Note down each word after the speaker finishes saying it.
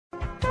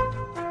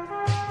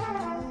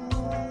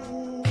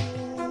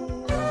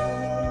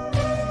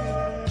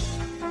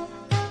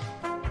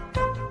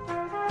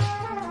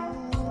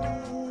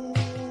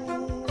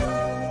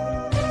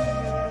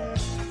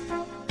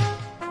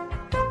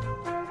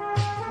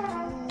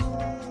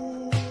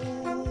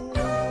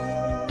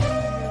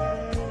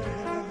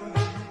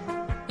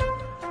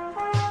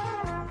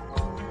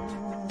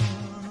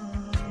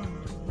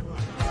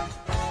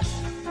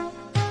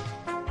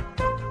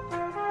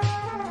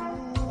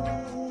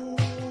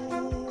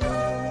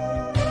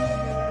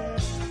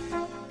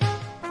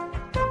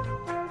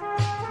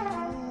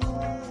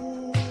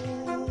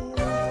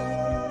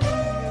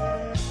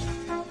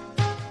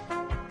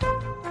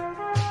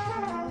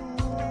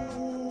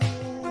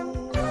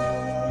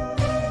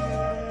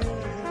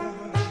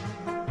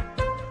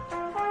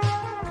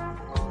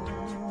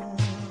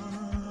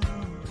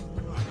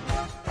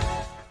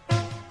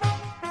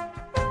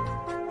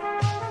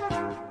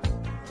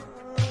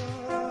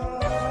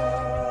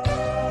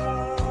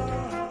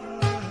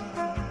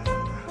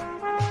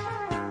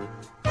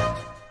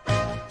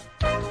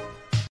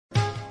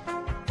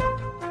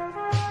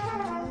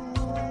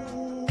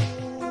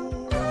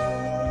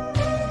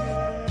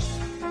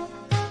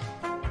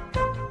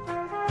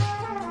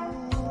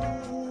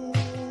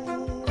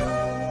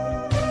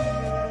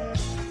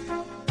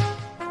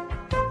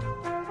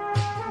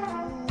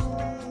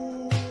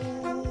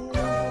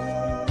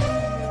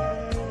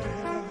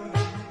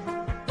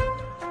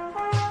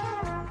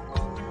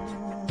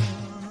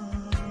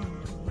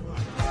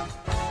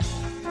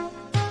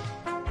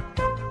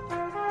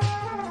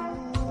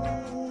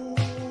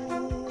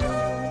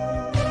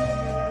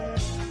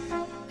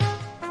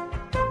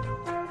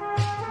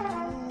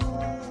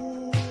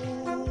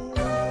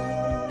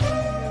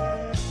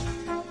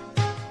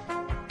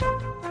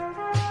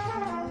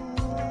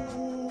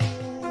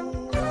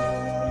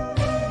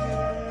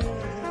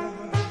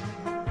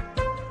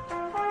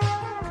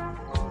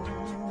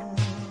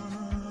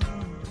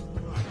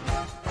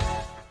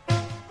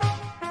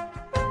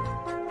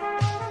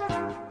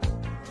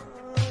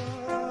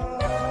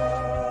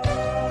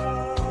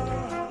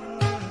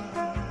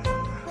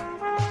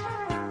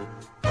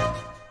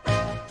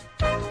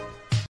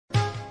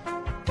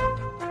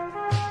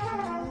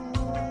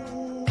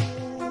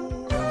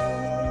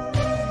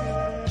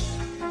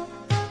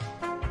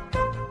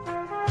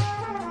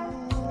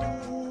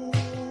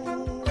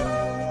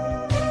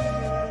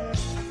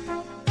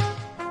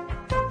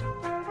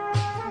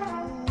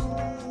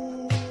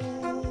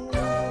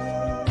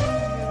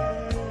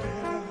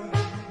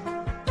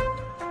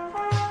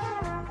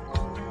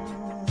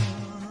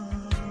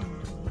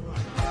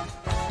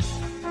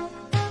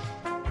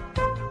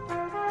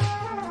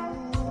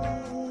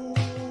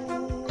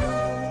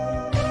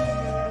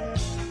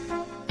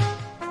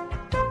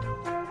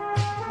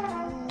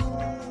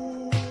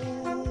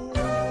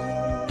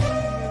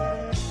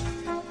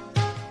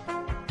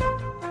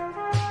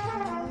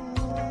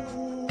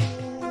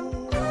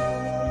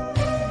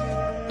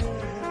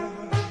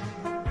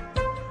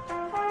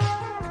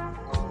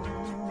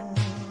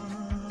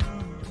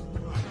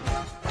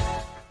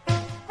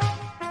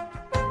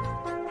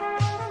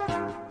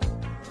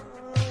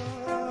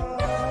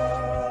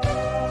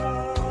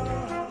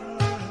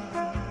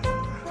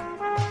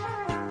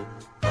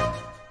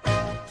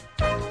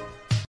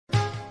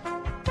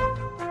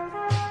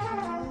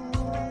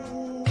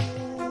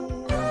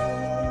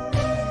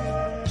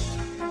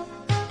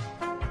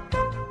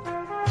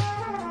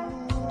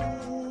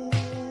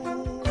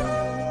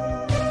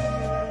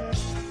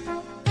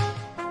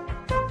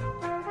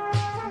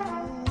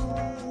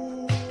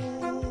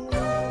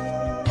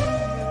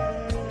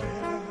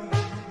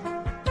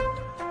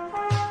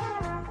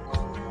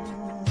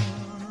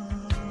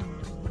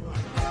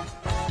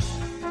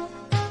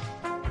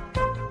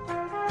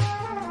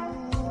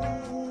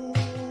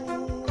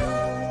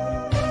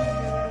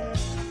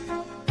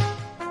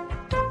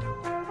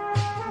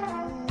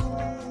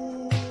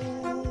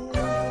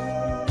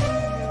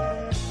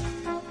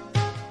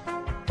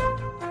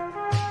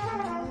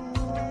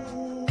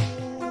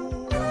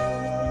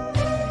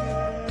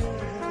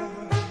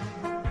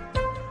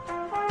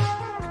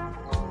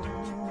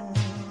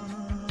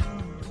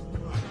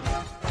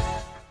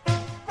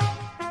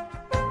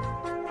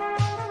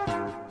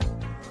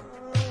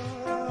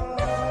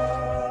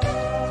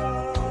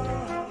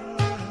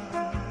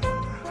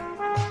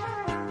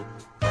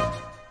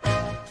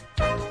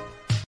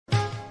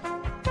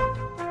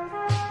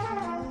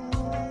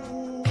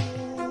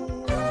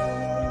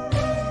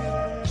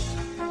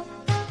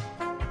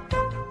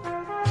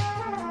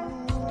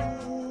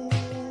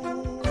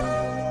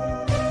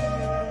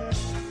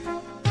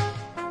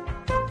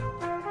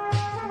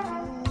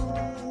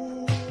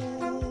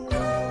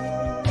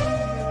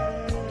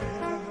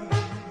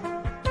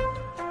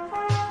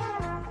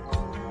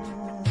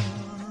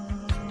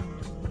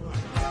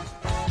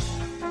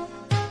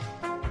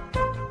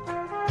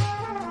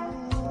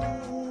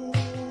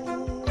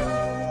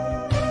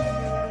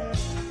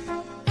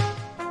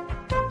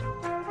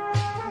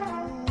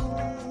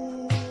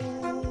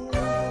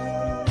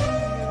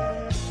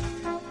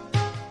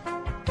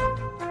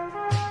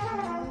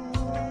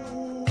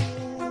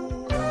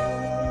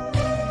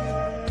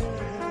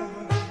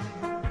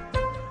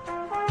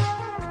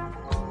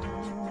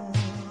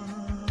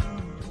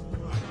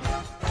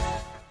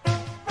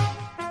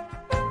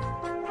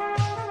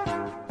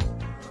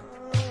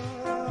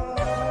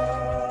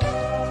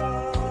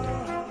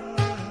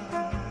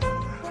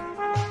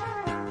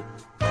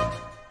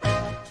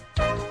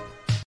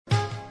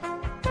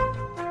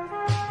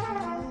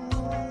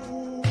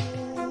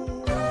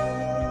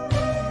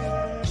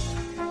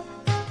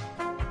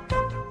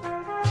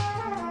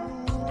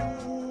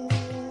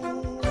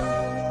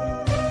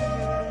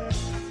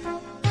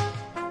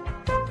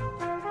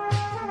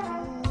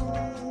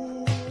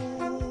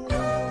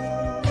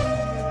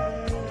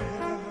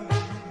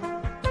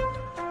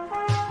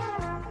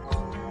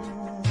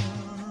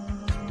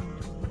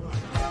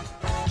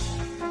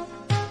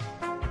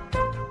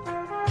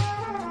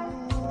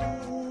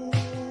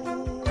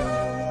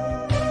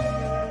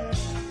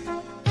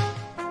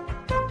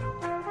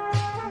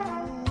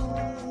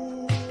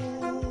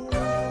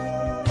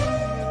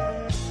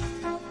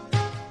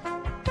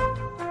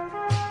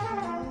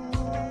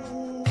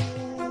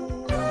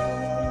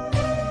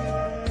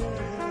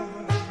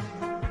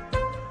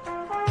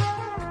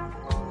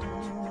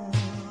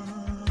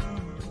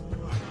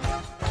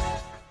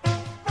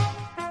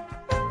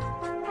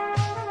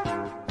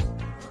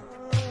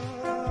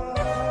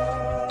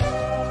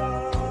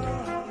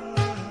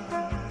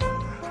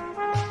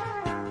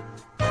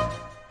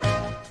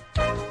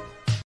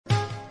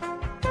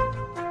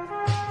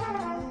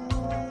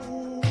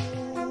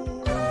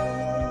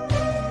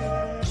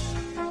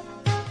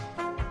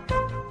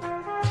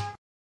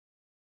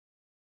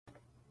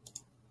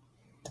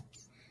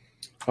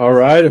All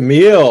right,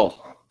 Emil.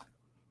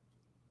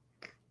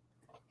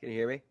 Can you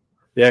hear me?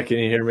 Yeah, can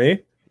you hear me?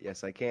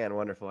 Yes, I can.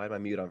 Wonderful. I had my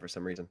mute on for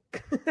some reason.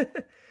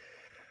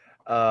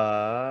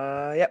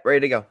 Yep,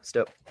 ready to go.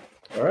 Stop.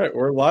 All right,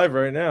 we're live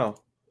right now.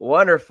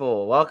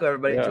 Wonderful. Welcome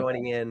everybody Yeah.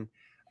 joining in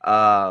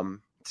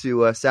to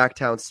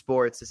Sacktown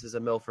Sports. This is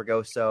Emil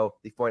Fergoso,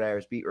 the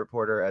 49ers beat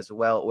reporter, as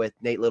well with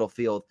Nate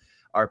Littlefield,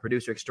 our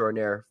producer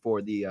extraordinaire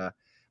for the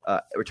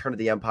Return of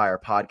the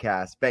Empire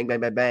podcast. Bang, bang,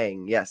 bang,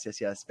 bang. Yes.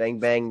 Bang,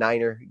 bang,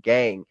 Niner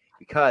gang.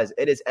 Because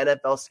it is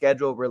NFL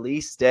schedule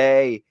release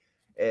day.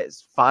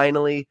 It's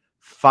finally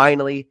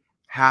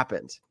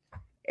happened.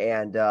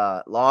 And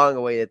long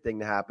awaited thing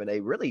to happen. They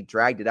really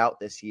dragged it out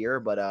this year,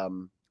 but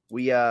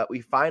we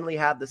finally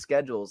have the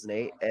schedules,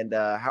 Nate. And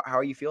how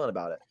are you feeling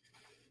about it?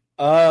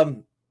 I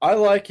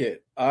like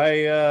it.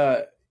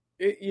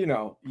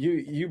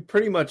 You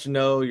pretty much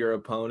know your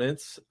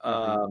opponents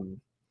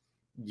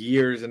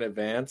years in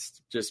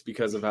advance just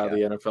because of how the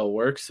NFL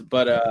works.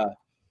 But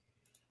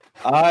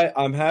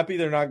I'm happy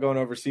they're not going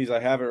overseas. I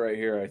have it right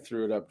here. I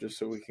threw it up just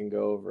so we can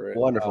go over it.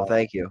 Wonderful.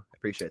 Thank you. I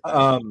appreciate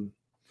that.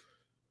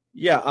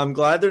 Yeah, I'm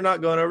glad they're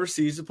not going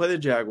overseas to play the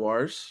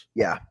Jaguars.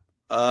 Yeah.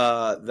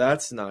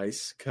 That's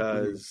nice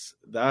because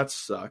that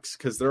sucks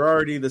because they're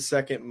already the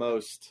second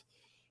most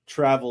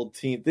traveled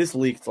team. This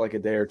leaked like a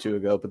day or two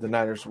ago, but the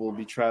Niners will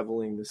be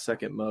traveling the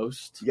second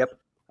most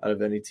out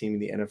of any team in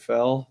the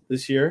NFL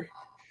this year,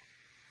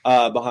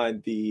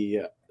 behind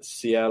the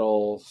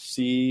Seattle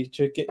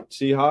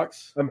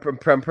Seahawks. I'm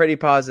pretty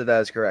positive that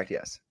is correct.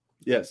 Yes.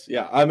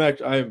 Yeah. I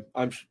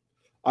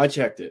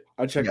checked it.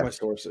 I checked my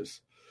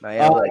sources.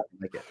 I like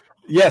it.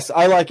 Yes,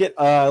 I like it.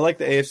 I like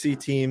the AFC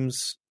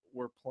teams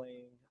we're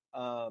playing.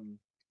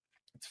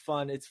 It's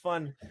fun. It's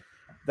fun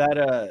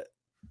that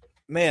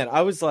man,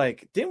 I was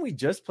like, didn't we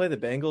just play the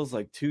Bengals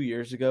like 2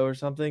 years ago or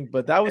something?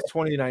 But that was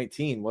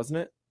 2019, wasn't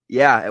it?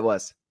 Yeah, it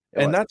was.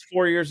 That's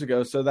 4 years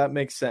ago, so that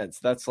makes sense.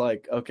 That's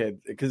like okay,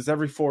 because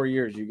every 4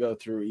 years you go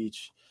through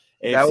each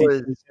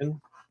AFC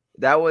season.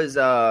 That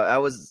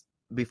was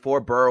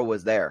before Burrow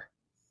was there.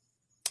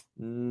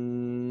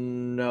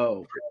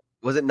 No.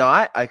 Was it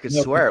not? I could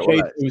swear it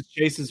was. It was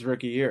Chase's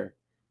rookie year.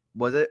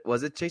 Was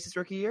it Chase's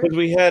rookie year? Because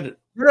we had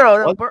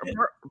no.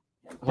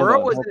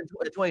 Burrow was in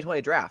the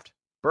 2020 draft.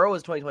 Burrow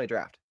was 2020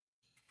 draft.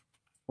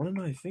 What am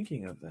I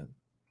thinking of then?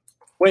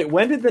 Wait,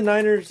 when did the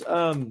Niners?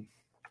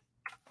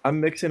 I'm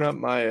mixing up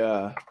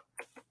my.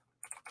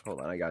 Hold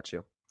on, I got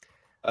you.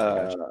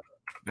 I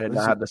did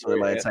not have this one in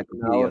my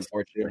encyclopedia,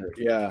 unfortunately.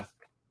 Yeah.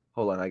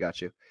 Hold on, I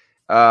got you.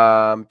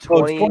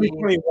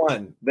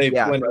 2021. They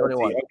went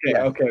 21.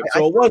 Okay.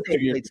 So it was 2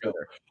 years ago.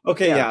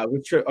 Okay, yeah.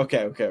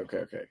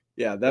 Okay.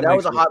 Yeah, that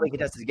was a hotly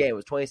contested game. It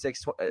was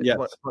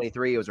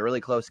 26-23. It was a really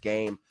close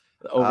game.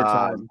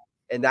 Overtime.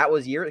 And that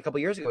was a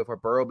couple years ago before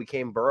Burrow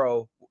became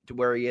Burrow to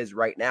where he is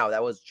right now.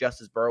 That was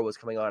just as Burrow was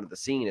coming onto the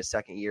scene his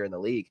second year in the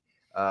league,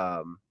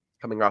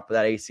 coming off of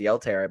that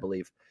ACL tear, I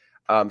believe.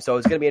 So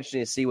it's going to be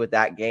interesting to see with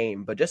that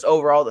game. But just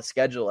overall, the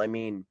schedule, I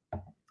mean,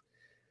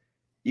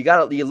 you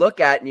look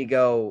at it and you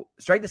go,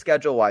 strength of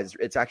schedule wise,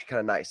 it's actually kind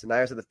of nice. The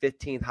Niners are the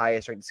 15th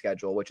highest strength of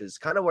schedule, which is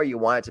kind of where you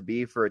want it to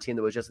be for a team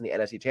that was just in the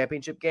NFC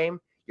Championship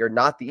game. You're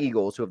not the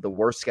Eagles, who have the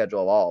worst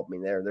schedule of all. I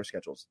mean, their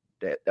schedule's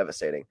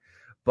devastating.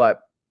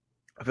 But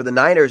for the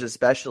Niners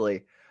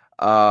especially,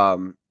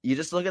 you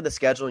just look at the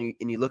schedule and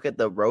you look at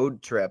the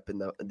road trip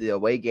and the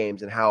away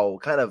games and how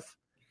kind of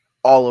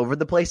all over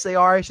the place they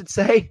are, I should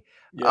say.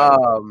 Yeah.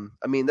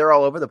 I mean, they're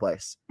all over the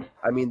place.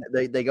 I mean,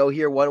 they go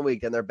here 1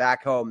 week, then they're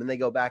back home, then they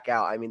go back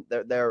out. I mean,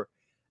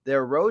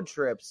 their road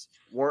trips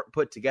weren't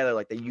put together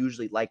like they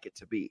usually like it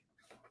to be.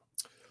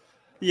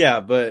 Yeah,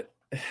 but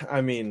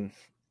I mean,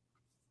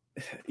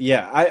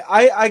 yeah,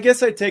 I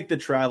guess I take the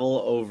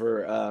travel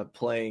over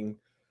playing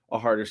a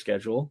harder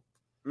schedule.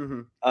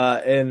 Mm-hmm.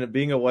 And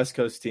being a West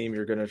Coast team,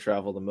 you're going to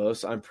travel the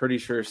most. I'm pretty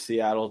sure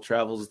Seattle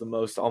travels the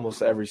most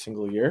almost every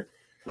single year.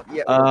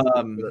 Yeah,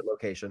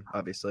 location,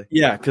 obviously.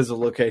 Yeah, because of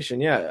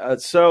location. Yeah,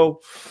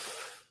 so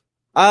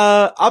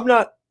I'm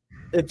not.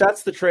 If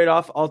that's the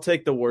trade-off, I'll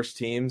take the worst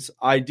teams.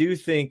 I do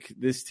think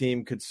this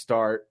team could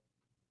start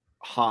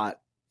hot,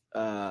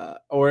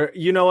 or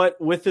you know what?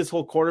 With this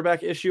whole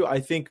quarterback issue, I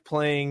think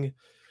playing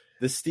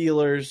the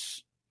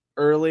Steelers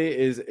early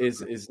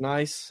is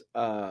nice.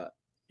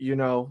 You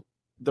know,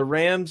 the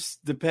Rams,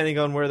 depending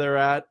on where they're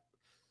at,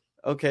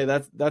 okay,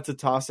 that's a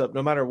toss-up.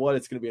 No matter what,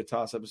 it's going to be a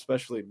toss-up,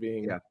 especially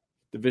being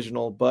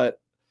divisional. But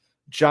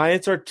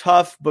Giants are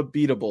tough but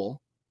beatable.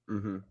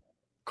 Mm-hmm.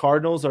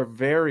 Cardinals are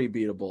very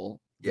beatable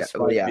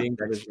despite being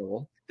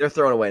divisional. They're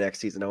throwing away next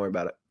season. Don't worry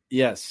about it.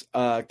 Yes.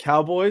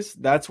 Cowboys,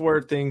 that's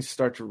where things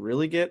start to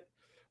really get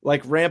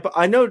like ramp up.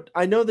 I know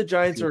the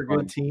Giants are a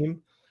good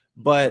team,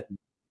 but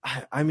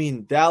I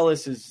mean,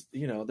 Dallas is,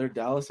 they're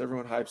Dallas.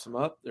 Everyone hypes them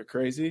up. They're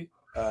crazy.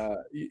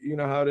 You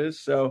know how it is.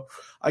 So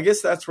I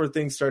guess that's where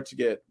things start to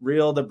get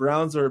real. The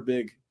Browns are a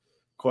big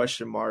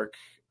question mark.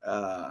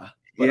 I'm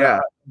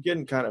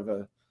getting kind of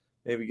a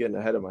maybe getting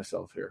ahead of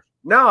myself here.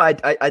 No, I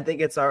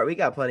think it's all right. We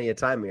got plenty of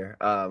time here.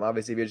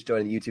 Obviously, if you're just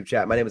joining the YouTube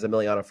chat, my name is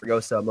Emiliano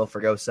Fregoso, Emil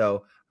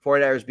Fregoso,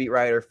 49ers beat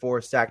writer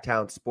for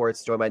Sacktown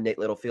Sports, joined by Nate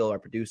Littlefield, our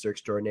producer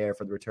extraordinaire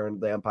for the Return to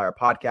the Empire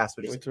podcast,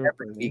 which is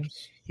every week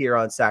here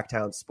on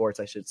Sacktown Sports,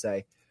 I should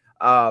say.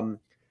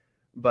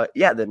 But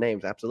yeah, the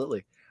names,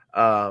 absolutely.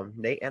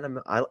 Nate and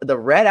the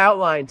red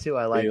outline too.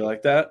 I like. You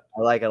like that?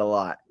 I like it a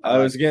lot.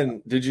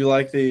 Did you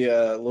like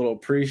the little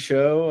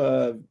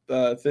pre-show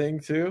thing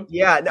too?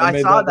 Yeah, no,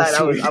 I saw that.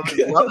 I was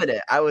loving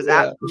it. I was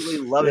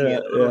absolutely loving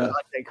it.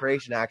 Content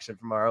creation action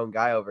from our own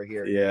guy over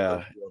here.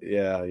 Yeah.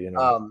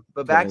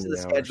 But back to the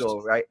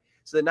schedule, right?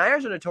 So the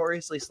Niners are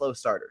notoriously slow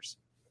starters.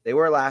 They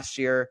were last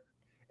year,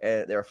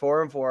 and they were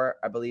 4-4,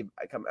 I believe.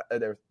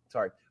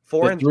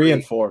 4-3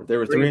 and 4. They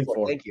were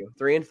 3-4. Thank you,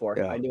 3-4.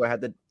 Yeah. I knew I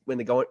had the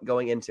win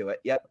going into it.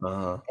 Yep.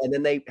 And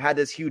then they had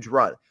this huge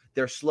run.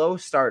 They're slow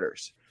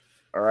starters.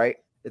 All right,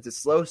 it's a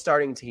slow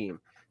starting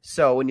team.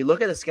 So when you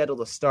look at the schedule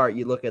to start,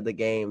 you look at the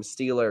game.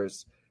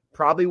 Steelers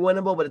probably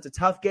winnable, but it's a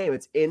tough game.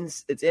 It's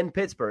in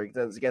Pittsburgh.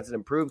 It's against an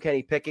improved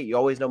Kenny Pickett. You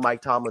always know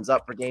Mike Tomlin's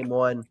up for game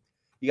one.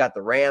 You got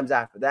the Rams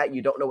after that.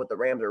 You don't know what the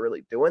Rams are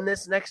really doing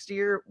this next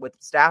year with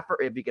Stafford.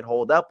 If he can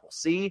hold up, we'll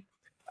see.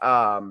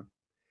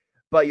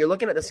 But you're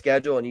looking at the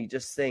schedule and you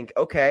just think,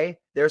 okay,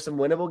 there's some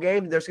winnable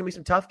games. There's going to be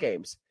some tough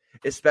games,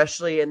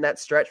 especially in that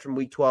stretch from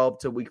week 12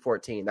 to week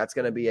 14. That's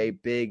going to be a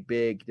big,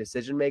 big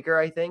decision maker,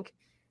 I think,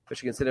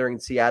 especially considering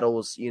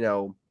Seattle's,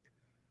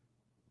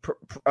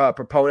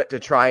 proponent to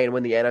try and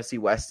win the NFC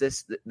West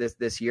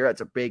this year.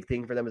 That's a big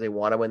thing for them. They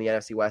want to win the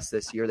NFC West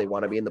this year. They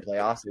want to be in the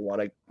playoffs. They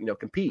want to,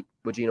 compete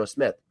with Geno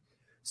Smith.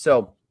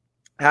 So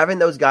having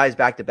those guys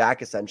back to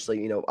back,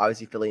 essentially,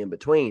 obviously Philly in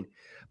between,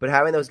 but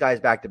having those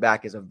guys back to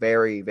back is a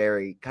very,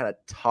 very kind of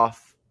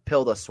tough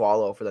pill to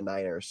swallow for the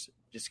Niners,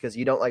 just because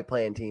you don't like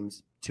playing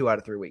teams 2 out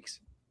of 3 weeks.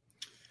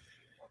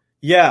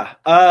 Yeah.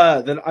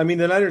 The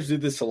Niners do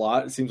this a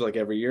lot. It seems like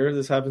every year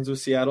this happens with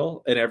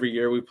Seattle, and every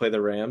year we play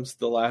the Rams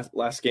the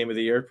last game of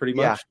the year, pretty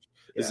much.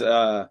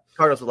 Yeah.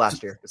 Cardinals was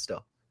last year, but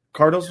still.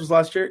 Cardinals was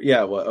last year?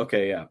 Yeah. Well,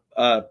 okay. Yeah.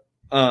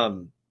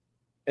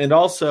 And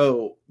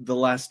also the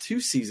last 2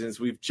 seasons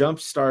we've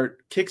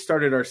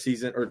kickstarted our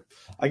season, or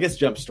I guess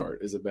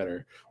jumpstart is a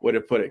better way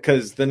to put it,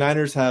 because the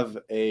Niners have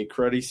a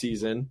cruddy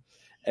season,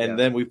 and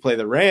then we play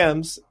the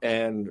Rams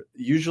and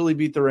usually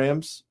beat the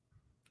Rams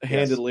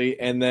handedly,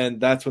 and then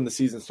that's when the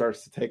season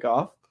starts to take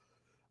off.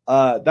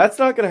 That's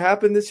not going to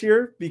happen this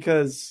year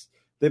because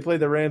they play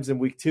the Rams in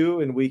week 2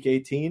 and week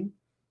 18.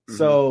 Mm-hmm.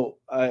 So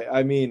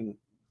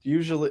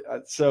usually,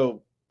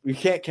 so we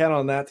can't count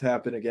on that to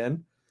happen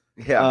again.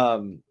 Yeah.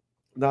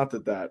 Not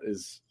that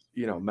is,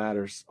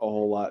 matters a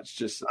whole lot. It's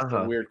just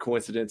a weird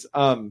coincidence.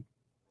 I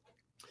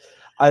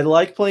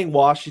like playing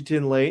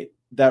Washington late.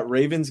 That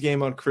Ravens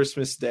game on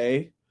Christmas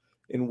Day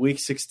in week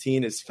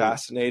 16 is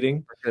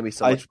fascinating. It's going to be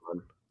so much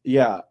fun.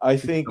 Yeah, I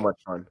think so much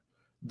fun.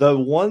 The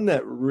one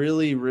that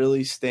really,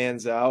 really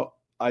stands out,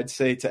 I'd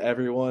say to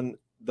everyone,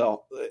 the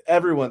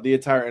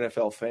entire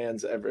NFL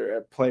fans,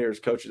 players,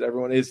 coaches,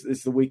 everyone is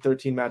the Week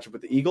 13 matchup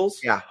with the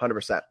Eagles. Yeah,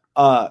 100%.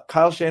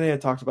 Kyle Shanahan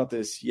talked about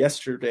this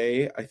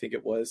yesterday, I think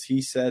it was.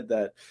 He said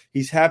that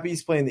he's happy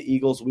he's playing the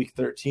Eagles Week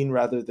 13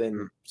 rather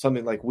than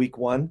something like Week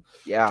 1.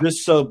 Yeah,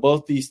 just so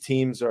both these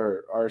teams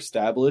are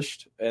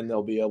established and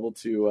they'll be able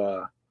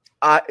to.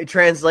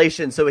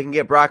 Translation, so we can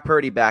get Brock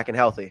Purdy back and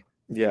healthy.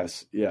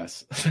 Yes,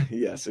 exactly.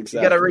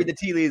 You got to read the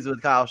tea leaves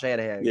with Kyle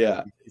Shanahan.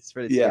 Yeah, it's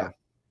pretty. Yeah.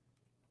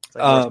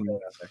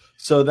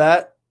 So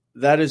that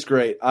is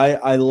great.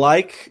 I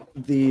like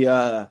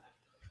the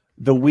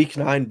week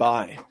 9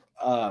 bye.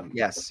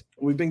 Yes,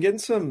 we've been getting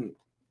some.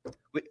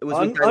 It was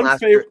week 9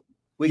 last year.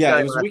 Week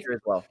 9 last year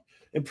as well.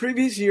 In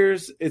previous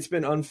years, it's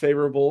been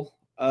unfavorable.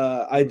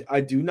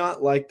 I do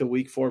not like the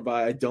week 4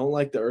 bye. I don't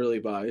like the early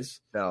buys.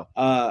 No.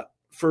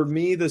 For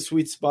me, the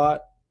sweet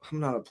spot. I'm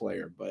not a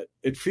player, but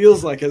it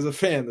feels like as a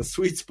fan, the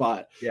sweet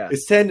spot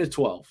is 10 to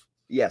 12.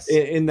 Yes.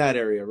 In that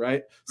area,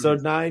 right? So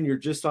 9, you're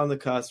just on the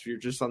cusp. You're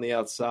just on the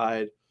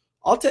outside.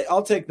 I'll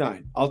take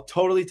 9. I'll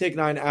totally take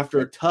 9 after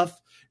a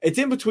tough. It's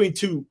in between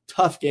 2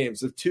 tough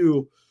games of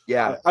 2.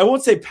 Yeah. I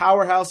won't say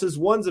powerhouses.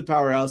 One's a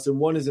powerhouse and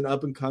one is an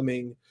up and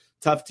coming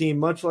tough team,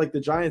 much like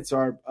the Giants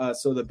are.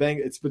 So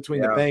it's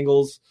between the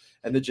Bengals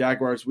and the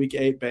Jaguars. Week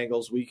 8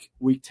 Bengals.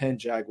 Week 10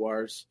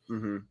 Jaguars.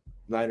 Mm-hmm.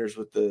 Niners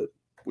with the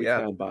week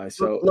 9 bye.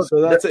 So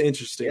that's an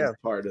interesting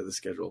part of the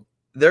schedule.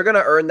 They're going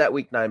to earn that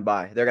week 9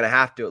 bye. They're going to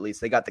have to, at least.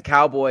 They got the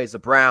Cowboys, the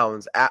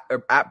Browns,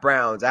 at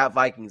Browns, at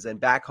Vikings, and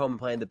back home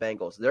playing the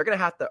Bengals. They're going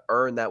to have to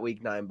earn that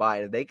week 9 bye.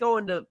 And if they go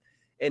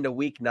into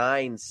week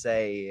 9,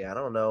 say, I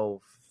don't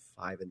know,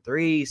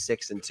 5-3,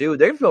 6-2,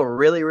 they're going to feel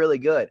really, really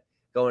good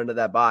going into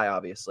that bye,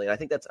 obviously. And I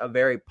think that's a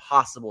very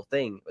possible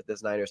thing with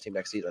this Niners team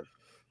next season.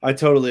 I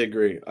totally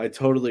agree. I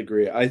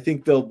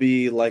think there'll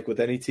be, like with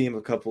any team,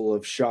 a couple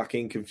of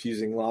shocking,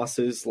 confusing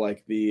losses,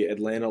 like the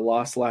Atlanta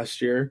loss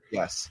last year.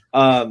 Yes.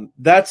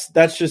 That's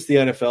just the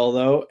NFL,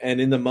 though.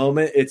 And in the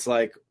moment, it's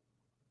like,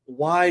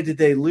 why did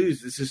they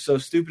lose? This is so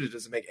stupid. It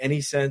doesn't make any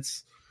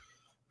sense.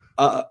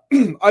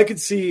 I could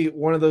see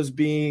one of those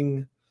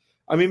being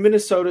 – I mean,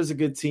 Minnesota's a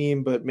good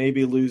team, but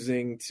maybe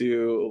losing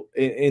to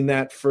in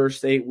that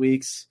first 8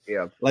 weeks,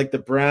 like the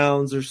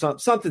Browns or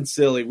something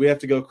silly. We have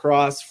to go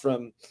cross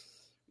from,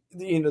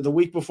 the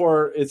week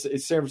before it's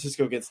San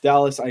Francisco against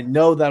Dallas. I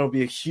know that'll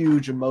be a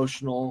huge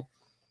emotional,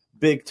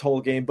 big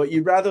toll game, but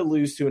you'd rather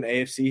lose to an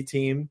AFC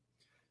team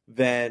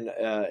than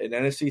an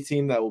NFC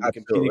team that will be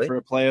competing for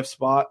a playoff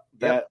spot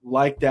that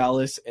like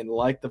Dallas and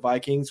like the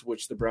Vikings,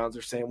 which the Browns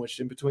are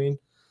sandwiched in between.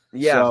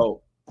 Yeah.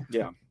 So,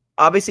 yeah.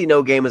 Obviously,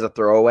 no game is a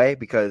throwaway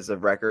because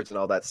of records and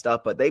all that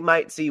stuff, but they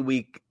might see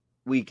week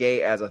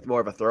 8 as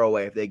more of a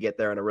throwaway if they get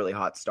there in a really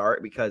hot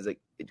start because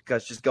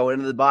just going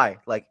into the bye,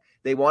 like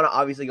they want to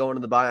obviously go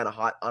into the bye on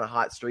a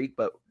hot streak,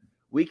 but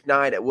week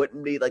 9 it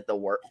wouldn't be like the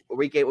worst.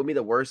 Week 8 would be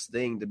the worst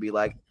thing to be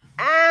like,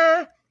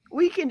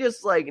 we can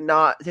just like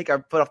not take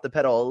our foot off the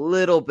pedal a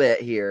little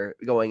bit here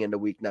going into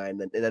week 9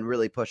 and then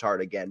really push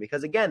hard again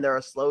because again they're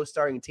a slow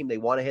starting team. They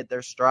want to hit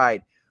their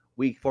stride.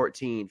 Week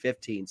 14,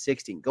 15,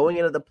 16, going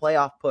into the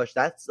playoff push.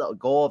 That's the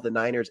goal of the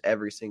Niners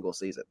every single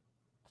season.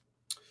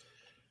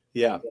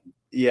 Yeah.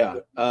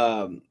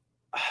 Man,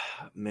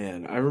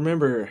 I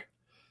remember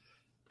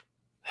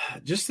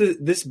just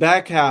this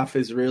back half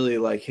is really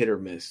like hit or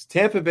miss.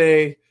 Tampa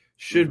Bay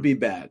should be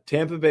bad.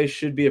 Tampa Bay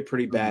should be a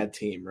pretty bad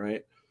team,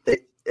 right?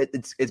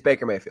 It's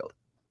Baker Mayfield.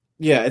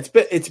 Yeah,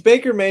 it's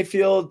Baker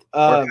Mayfield.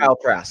 Or Kyle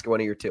Trask,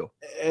 one of your two.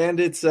 And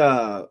it's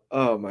oh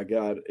my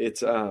God,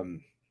 it's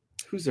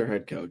who's their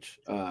head coach?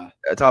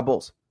 Todd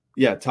Bowles.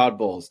 Yeah, Todd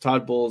Bowles.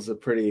 Todd Bowles a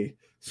pretty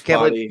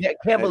spotty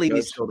can't believe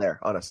he's still there,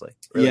 honestly.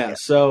 Really can't.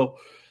 So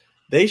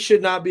they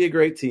should not be a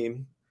great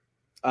team.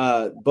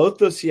 Both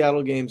those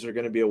Seattle games are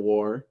going to be a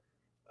war.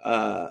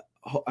 I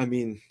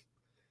mean,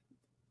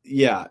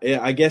 yeah,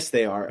 I guess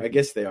they are.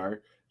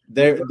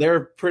 They're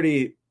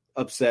pretty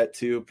upset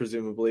too,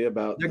 presumably,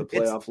 about the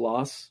playoff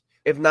loss.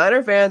 If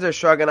Niner fans are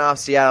shrugging off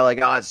Seattle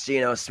like, oh, it's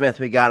Geno Smith,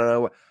 we got to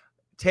know.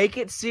 Take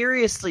it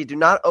seriously. Do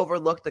not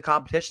overlook the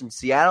competition.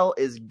 Seattle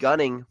is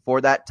gunning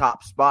for that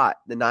top spot.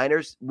 The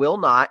Niners will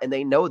not, and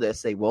they know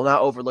this, they will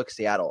not overlook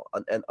Seattle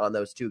on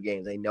those two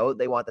games. They know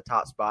they want the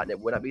top spot, and it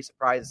would not be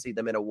surprised to see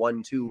them in a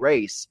 1-2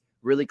 race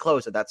really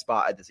close at that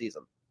spot at the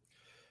season.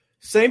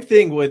 Same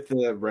thing with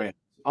the Rams.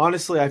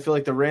 Honestly, I feel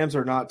like the Rams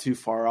are not too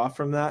far off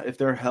from that. If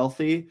they're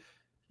healthy,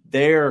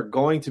 they're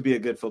going to be a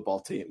good football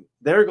team.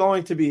 They're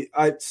going to be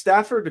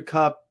Stafford to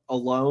Kupp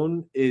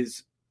alone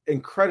is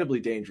incredibly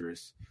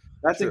dangerous.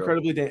 That's True.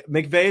 Incredibly dangerous.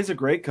 McVay is a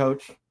great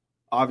coach.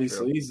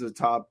 Obviously, True. He's the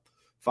top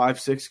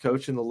 5-6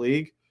 coach in the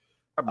league.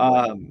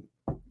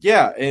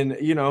 Yeah, and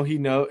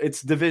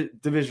it's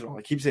divisional.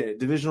 I keep saying it,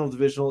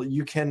 divisional.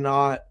 You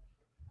cannot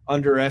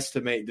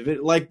underestimate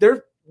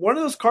they're one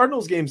of those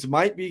Cardinals games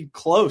might be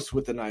close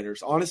with the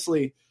Niners.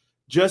 Honestly,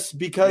 just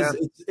because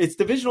it's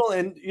divisional,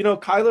 and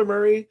Kyler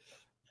Murray.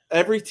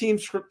 Every team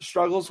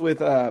struggles with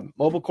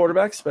mobile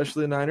quarterbacks,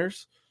 especially the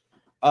Niners.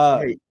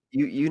 Hey,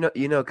 you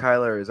know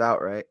Kyler is out,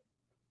 right?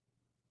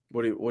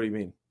 What do you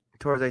mean? He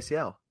tore his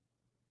ACL.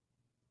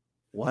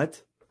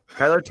 What?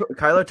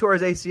 Kyler tore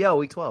his ACL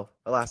week 12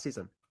 of last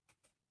season.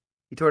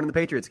 He tore it in the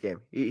Patriots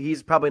game.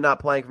 He's probably not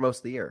playing for most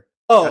of the year.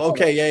 Oh,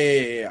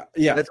 okay,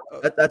 yeah.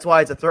 That's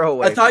why it's a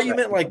throwaway. I thought you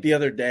meant like the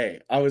other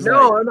day. I was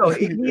no.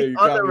 He's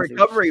on the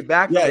recovery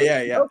back.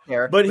 Yeah.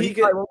 But he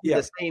won't be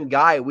the same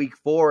guy week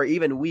 4,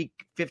 even week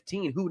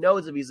 15. Who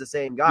knows if he's the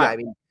same guy? Yeah. I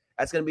mean,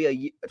 that's going to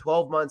be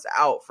 12 months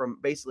out from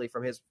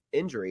his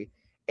injury,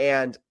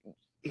 and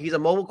he's a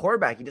mobile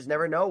quarterback. You just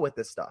never know with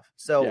this stuff.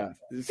 So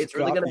it's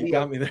really going to be. You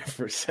got me there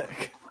for a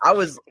sec. I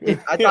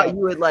thought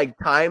you had like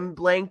time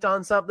blanked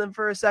on something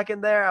for a second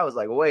there. I was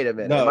like, wait a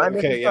minute. No,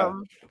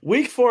 something?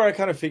 Week 4, I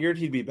kind of figured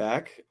he'd be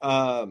back.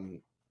 I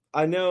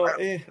know.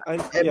 I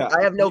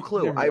have no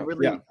clue. I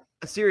really,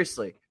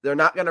 seriously, they're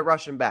not going to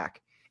rush him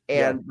back.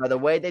 And by the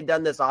way they've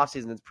done this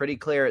offseason, it's pretty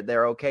clear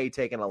they're okay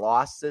taking a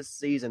loss this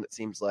season, it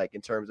seems like,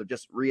 in terms of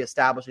just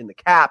reestablishing the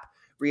cap,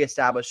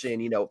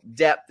 reestablishing,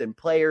 depth and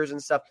players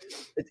and stuff.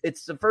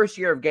 It's the first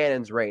year of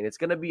Gannon's reign. It's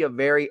going to be a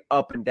very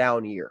up and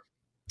down year.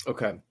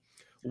 Okay.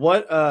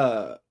 What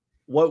matchup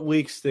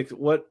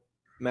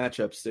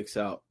sticks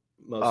out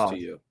most to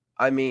you?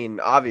 I mean,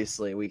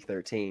 obviously week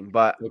 13,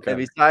 but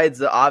besides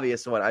the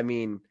obvious one, I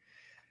mean,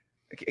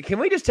 can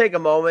we just take a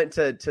moment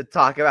to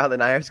talk about how the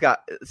Niners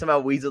got somehow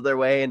weaseled their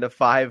way into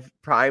 5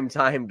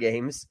 primetime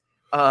games?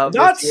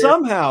 Not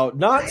somehow.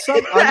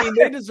 I mean,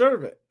 they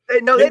deserve it.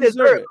 They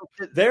deserve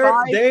it.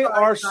 They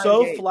are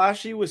so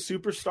flashy with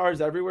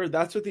superstars everywhere.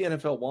 That's what the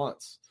NFL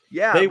wants.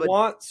 Yeah,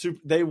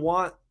 they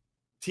want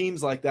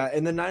teams like that,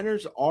 and the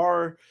Niners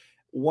are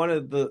one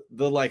of the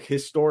like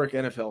historic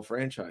NFL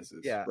franchises.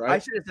 Yeah, right. I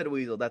should have said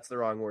weasel. That's the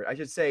wrong word. I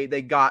should say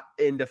they got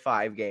into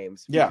 5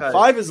 games. Yeah,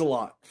 5 is a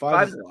lot.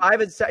 5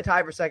 is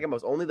tied for second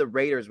most. Only the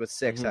Raiders with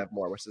 6 have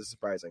more, which is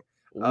surprising.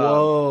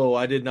 Whoa,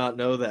 I did not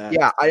know that.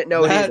 Yeah, I didn't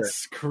know that's either.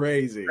 That's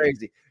crazy.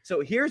 So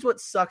here's what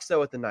sucks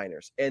though with the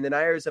Niners, and the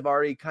Niners have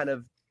already kind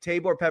of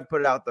Tabor Pep put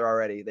it out there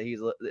already that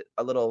he's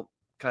a little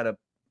kind of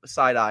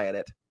side eye in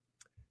it.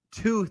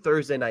 2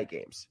 Thursday night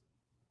games.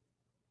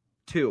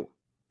 2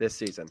 this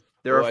season.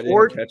 There are 4.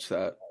 I didn't catch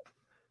that.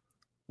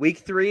 Week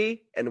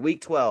 3 and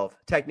Week 12,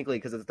 technically,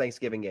 because it's a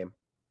Thanksgiving game.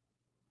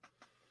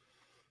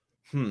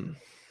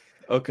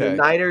 Okay. The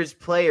Niners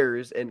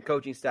players and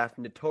coaching staff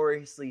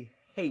notoriously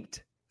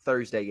hate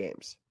Thursday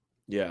games.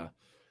 Yeah.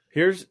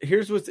 Here's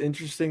what's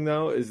interesting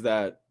though is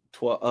that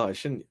 12. Oh,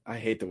 I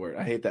hate the word.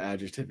 I hate the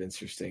adjective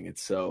interesting.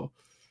 It's so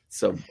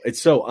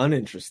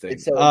uninteresting.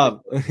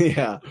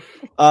 Yeah.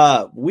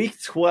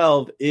 Week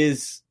 12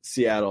 is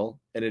Seattle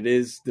and it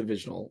is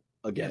divisional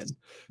again.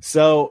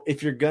 So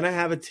if you're gonna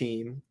have a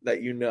team that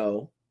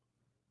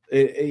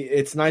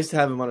it's nice to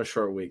have them on a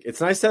short week. It's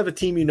nice to have a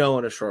team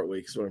on a short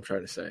week is what I'm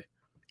trying to say.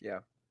 Yeah.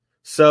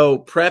 So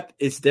prep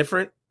is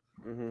different.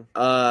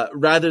 Mm-hmm.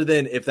 Rather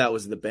than if that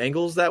was the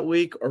Bengals that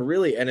week, or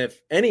really, and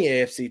if any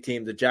AFC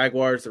team, the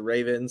Jaguars, the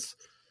Ravens,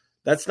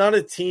 that's not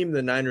a team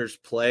the Niners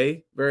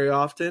play very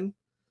often.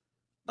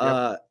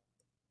 Yep.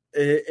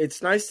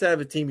 It's nice to have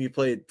a team you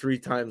played 3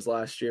 times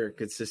last year,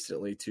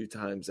 consistently 2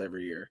 times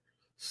every year.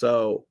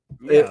 So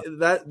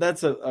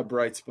that's a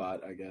bright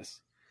spot, I guess.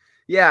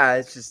 Yeah,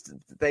 it's just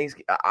things.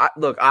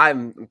 Look,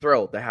 I'm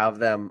thrilled to have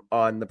them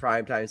on the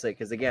primetime slate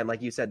because, again,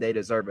 like you said, they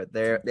deserve it.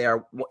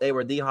 They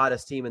were the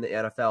hottest team in the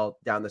NFL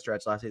down the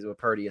stretch last season with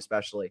Purdy,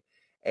 especially,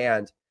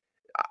 and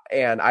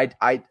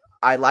I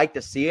like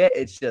to see it.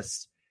 It's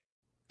just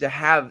to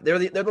have they're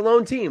the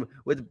lone team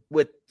with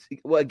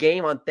a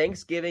game on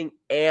Thanksgiving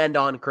and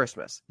on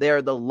Christmas.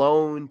 They're the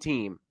lone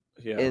team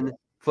in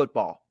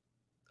football.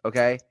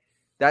 Okay,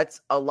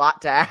 that's a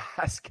lot to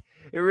ask.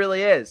 It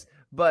really is.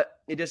 But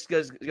it just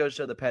goes to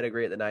show the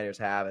pedigree that the Niners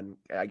have, and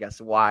I guess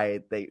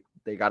why they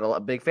got a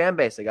big fan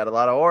base. They got a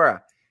lot of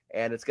aura,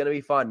 and it's going to be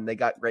fun. They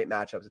got great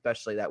matchups,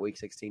 especially that Week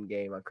 16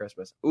 game on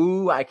Christmas.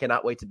 Ooh, I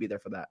cannot wait to be there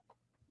for that.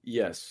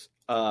 Yes.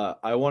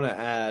 I want to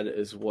add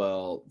as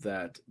well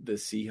that the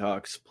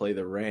Seahawks play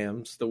the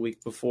Rams the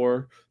week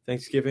before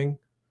Thanksgiving.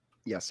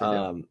 Yes.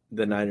 The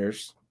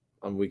Niners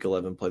on Week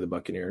 11 play the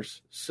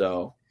Buccaneers.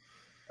 So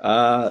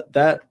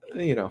that,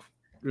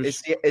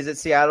 is it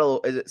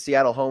Seattle? Is it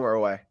Seattle home or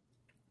away?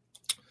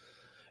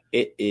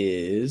 It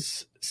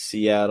is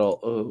Seattle.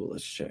 Oh,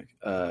 let's check.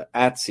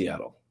 At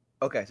Seattle.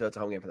 Okay, so it's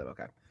a home game for them.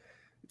 Okay.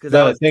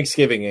 The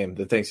Thanksgiving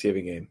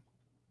game.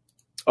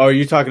 Oh, are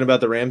you talking about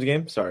the Rams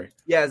game? Sorry.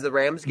 Yeah, is the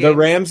Rams game? The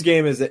Rams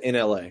game is in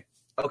LA.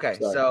 Okay,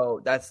 so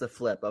that's the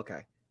flip.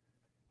 Okay.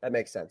 That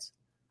makes sense.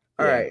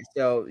 All right,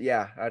 so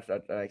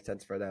that makes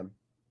sense for them.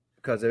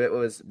 Because if it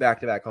was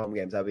back-to-back home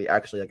games, that would be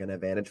actually like an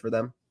advantage for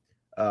them.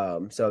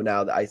 So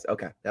now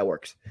that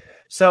works.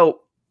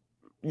 So,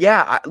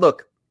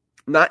 look.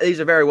 These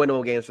are very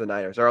winnable games for the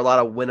Niners. There are a lot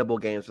of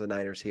winnable games for the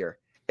Niners here.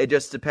 It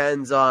just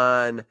depends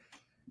on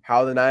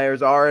how the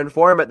Niners are in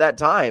form at that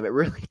time. It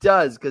really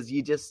does, because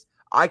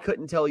I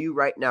couldn't tell you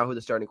right now who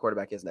the starting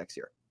quarterback is next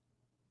year.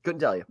 Couldn't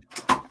tell you.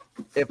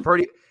 If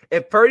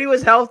Purdy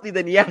was healthy,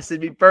 then yes, it'd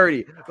be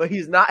Purdy. But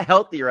he's not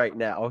healthy right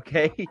now,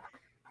 okay?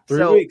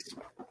 3 weeks.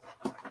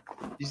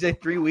 You say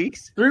 3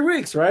 weeks? 3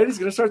 weeks, right? He's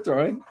going to start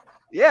throwing.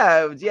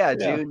 Yeah.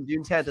 June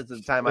 10th is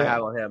the time I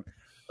have on him.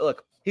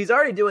 Look, he's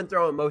already doing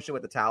throwing motion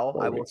with the towel.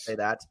 I will say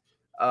that.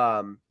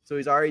 So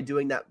he's already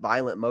doing that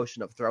violent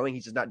motion of throwing.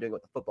 He's just not doing it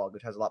with the football,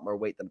 which has a lot more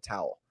weight than a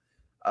towel.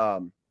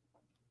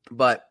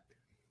 But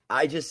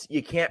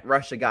you can't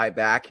rush a guy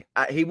back.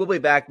 He will be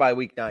back by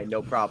week 9,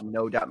 no problem,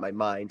 no doubt in my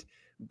mind.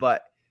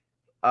 But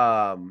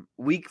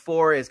week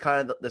 4 is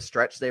kind of the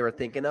stretch they were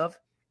thinking of.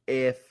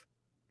 If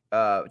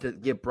to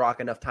give Brock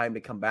enough time to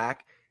come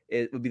back,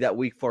 it would be that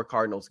week 4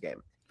 Cardinals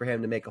game for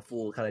him to make a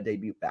full kind of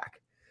debut back.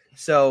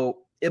 So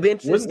it'll be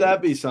interesting. Wouldn't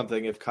that be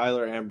something if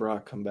Kyler and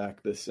Brock come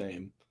back the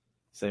same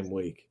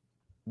week?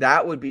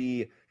 That would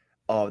be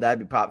that'd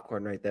be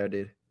popcorn right there,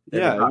 dude.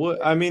 It would.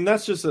 I mean,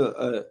 that's just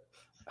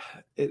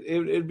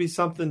it'd be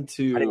something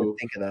to. I didn't even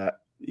think of that.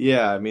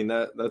 Yeah, I mean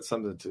that's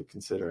something to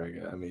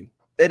consider. I mean,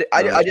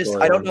 I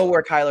don't know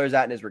where Kyler is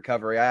at in his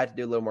recovery. I had to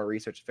do a little more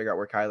research to figure out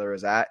where Kyler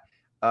is at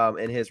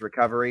in his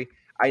recovery.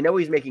 I know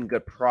he's making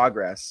good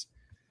progress,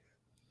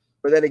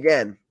 but then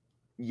again,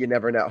 you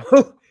never know.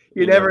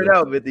 You never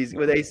know with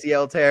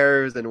ACL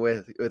tears and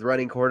with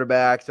running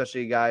quarterback,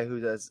 especially a guy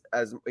who's as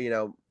I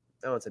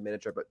don't want to say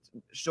miniature, but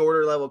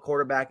shorter level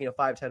quarterback,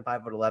 5'10",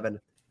 5'11",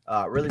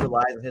 really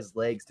relies on his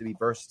legs to be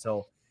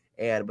versatile.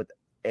 And with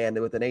an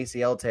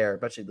ACL tear,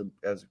 especially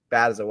as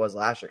bad as it was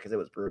last year, because it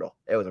was brutal.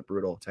 It was a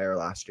brutal tear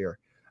last year.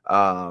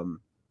 You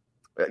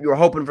were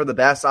hoping for the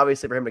best,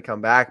 obviously, for him to come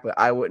back, but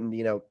I wouldn't,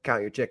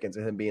 count your chickens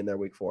with him being there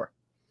week 4.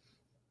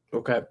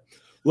 Okay.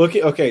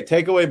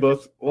 Take away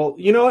both. Well,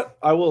 you know what?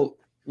 I will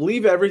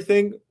leave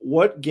everything.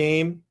 What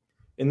game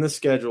in the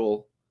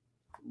schedule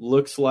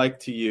looks like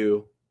to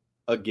you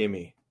a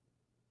gimme?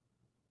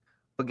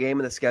 What game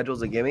in the schedule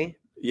is a gimme?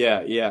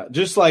 Yeah.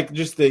 Just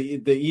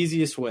the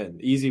easiest win.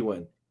 Easy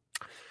win.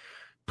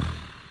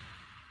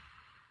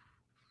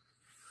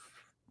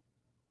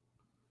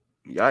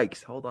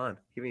 Yikes. Hold on.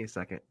 Give me a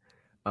second.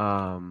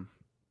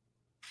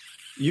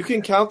 You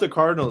can count the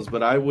Cardinals,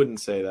 but I wouldn't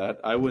say that.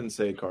 I wouldn't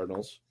say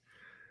Cardinals.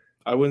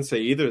 I wouldn't say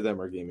either of them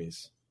are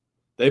gimmies.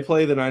 They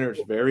play the Niners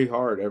very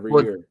hard every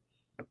year.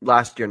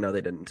 Last year, no,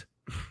 they didn't.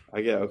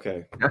 I get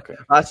okay.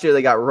 Last year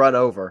they got run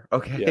over.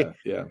 Okay.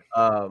 Yeah.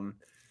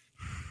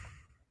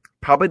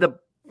 Probably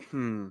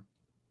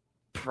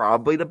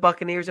the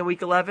Buccaneers in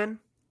week 11.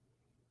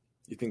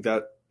 You think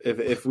that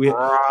if we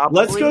Probably.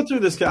 let's go through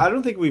this? I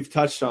don't think we've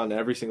touched on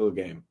every single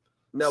game.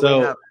 No, so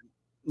we haven't.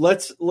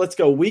 let's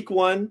go. Week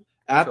 1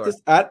 Sure.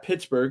 at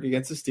Pittsburgh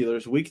against the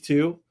Steelers. Week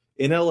 2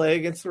 in LA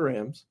against the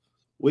Rams.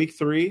 Week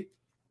 3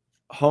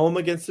 home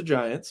against the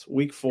Giants.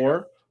 Week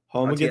 4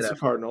 home On against TNF. the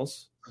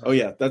Cardinals. Oh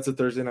yeah, that's a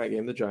Thursday night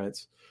game. The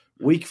Giants.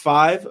 Week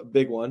 5, a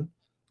big one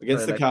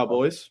against Sunday the Night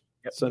Cowboys.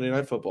 Yep. Sunday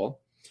Night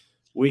Football.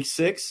 Week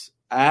 6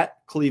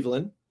 at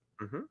Cleveland.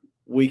 Mhm.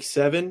 Week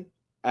 7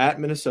 at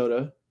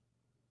Minnesota.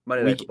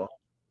 Monday Night Football.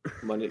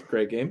 Monday,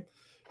 great game.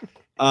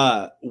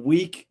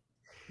 Week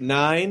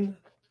 9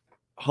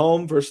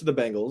 home versus the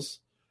Bengals.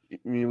 You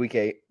mean week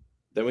 8.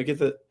 Then we get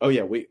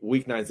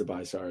week 9's the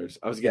bye. Sorry,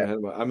 I was getting ahead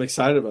of I'm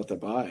excited about the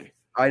bye.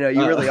 I know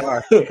you really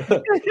are.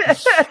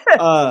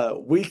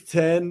 Week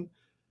 10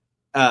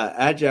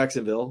 at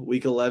Jacksonville.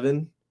 Week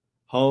 11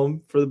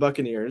 home for the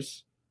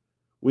Buccaneers.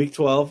 Week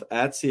 12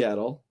 at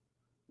Seattle.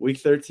 Week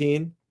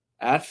 13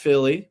 at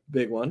Philly,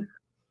 big one.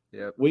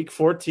 Yep. Week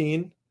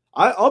 14.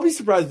 I'll be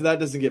surprised if that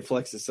doesn't get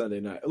flexed to Sunday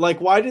night. Like,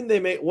 why didn't they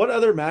make? What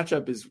other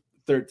matchup is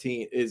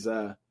 13 is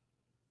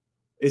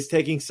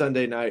taking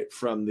Sunday night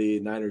from the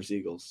Niners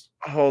Eagles?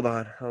 Hold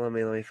on. Let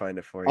me find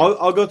it for you.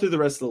 I'll go through the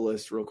rest of the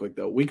list real quick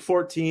though. Week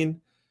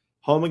 14,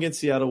 home against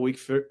Seattle. Week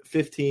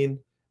 15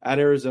 at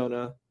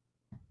Arizona.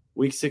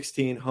 Week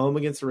 16, home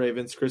against the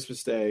Ravens,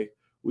 Christmas Day.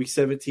 Week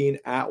 17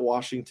 at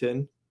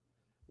Washington.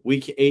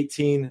 Week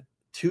 18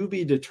 to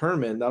be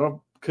determined.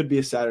 Could be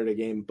a Saturday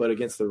game, but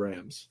against the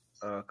Rams.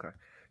 Okay.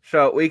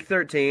 So week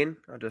 13,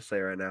 I'll just say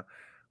right now,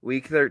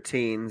 week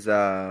 13's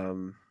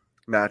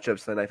matchups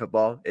Sunday Night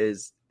Football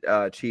is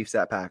Chiefs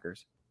at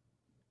Packers.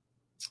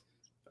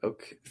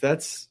 Okay,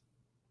 it's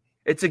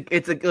a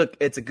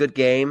good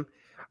game.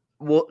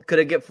 Well, could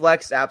it get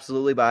flexed?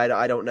 Absolutely, but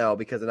I don't know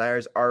because the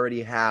Niners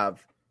already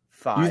have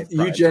 5.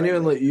 You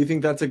genuinely you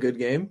think that's a good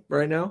game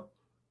right now?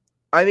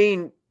 I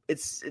mean,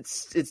 it's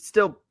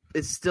still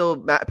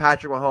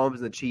Patrick Mahomes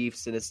and the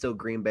Chiefs, and it's still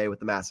Green Bay with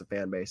the massive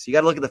fan base. You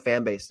got to look at the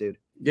fan base, dude.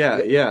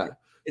 Yeah.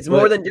 It's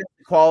more than just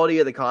the quality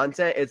of the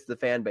content; it's the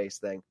fan base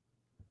thing.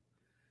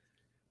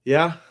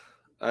 Yeah,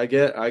 I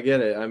get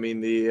it. I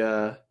mean,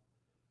 the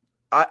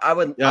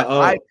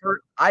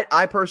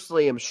I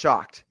personally am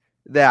shocked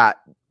that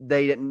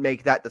they didn't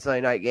make that the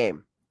Sunday night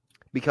game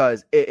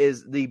because it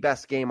is the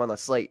best game on the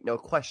slate, no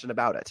question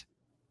about it.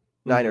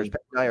 Niners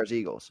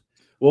Eagles.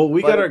 Well,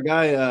 we got our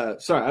guy.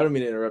 Sorry, I don't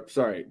mean to interrupt.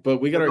 Sorry, but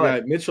we got our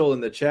guy Mitchell in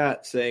the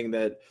chat saying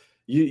that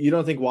you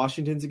don't think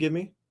Washington's a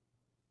gimme?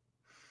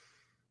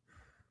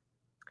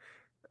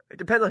 It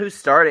depends on who's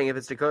starting. If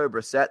it's Jacoby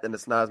Brissett, then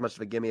it's not as much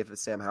of a gimme if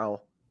it's Sam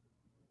Howell.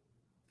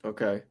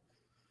 Okay.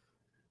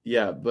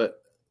 Yeah,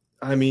 but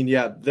I mean,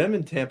 them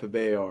and Tampa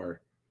Bay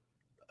are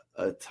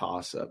a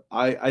toss-up.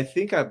 I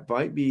think I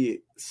might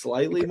be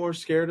slightly more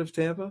scared of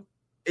Tampa.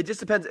 It just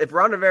depends. If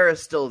Ron Rivera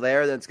is still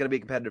there, then it's going to be a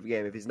competitive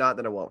game. If he's not,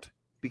 then it won't.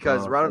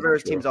 Because Ron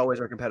Rivera's teams always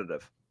are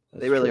competitive.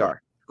 They really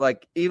are.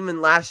 Like,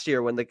 even last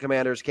year when the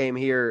Commanders came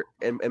here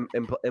and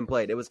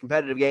played, it was a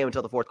competitive game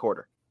until the fourth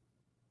quarter.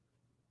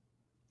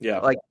 Yeah.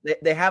 Like,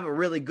 they have a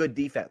really good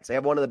defense. They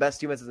have one of the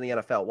best defenses in the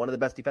NFL, one of the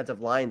best defensive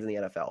lines in the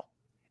NFL.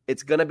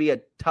 It's going to be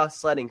a tough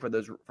sledding for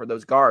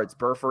those guards,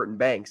 Burford and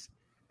Banks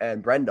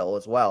and Brendel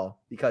as well,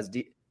 because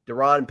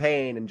Deron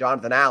Payne and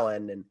Jonathan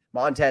Allen and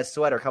Montez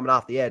Sweat are coming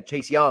off the edge.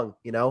 Chase Young,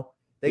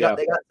 they got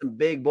some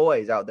big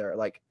boys out there.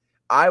 Like,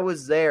 I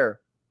was there.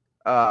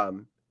 Was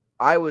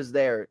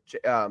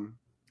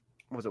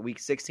it week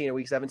 16 or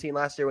week 17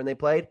 last year when they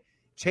played?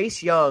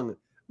 Chase Young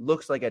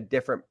looks like a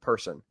different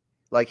person.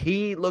 Like,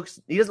 he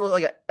doesn't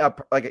look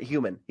like a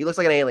human. He looks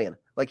like an alien.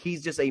 Like,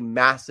 he's just a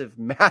massive,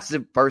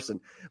 massive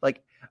person.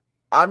 Like,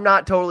 I'm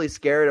not totally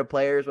scared of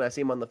players when I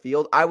see him on the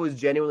field. I was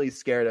genuinely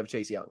scared of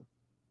Chase Young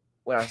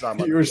when I saw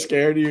him. You were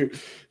scared.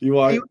 You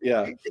are.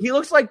 Yeah. He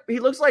looks like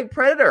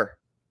Predator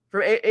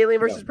from Alien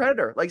versus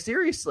Predator. Like,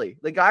 seriously,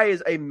 the guy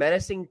is a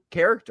menacing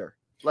character.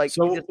 Like,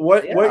 so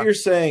what you're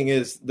saying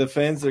is the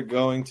fans that are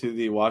going to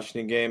the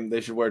Washington game,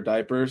 they should wear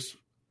diapers,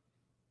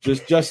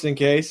 just in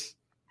case.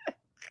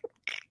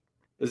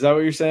 Is that what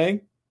you're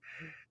saying?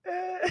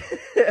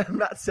 I'm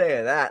not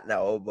saying that,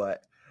 no,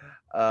 but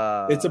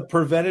it's a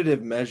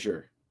preventative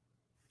measure.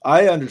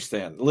 I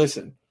understand.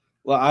 Listen,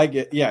 well, I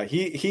get. Yeah,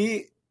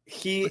 he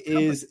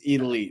is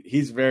elite.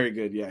 He's very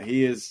good. Yeah,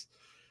 he is.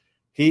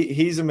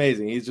 He's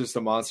amazing. He's just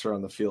a monster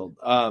on the field.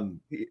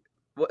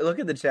 Look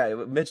at the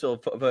chat, Mitchell.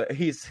 But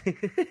he's.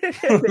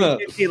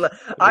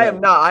 I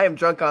am not. I am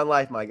drunk on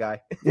life, my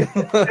guy.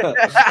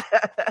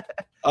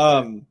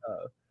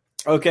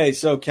 Okay,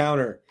 so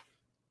counter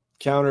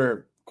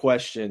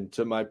question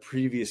to my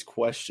previous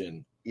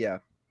question. Yeah.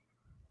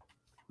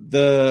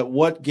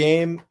 What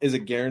game is a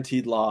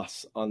guaranteed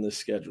loss on this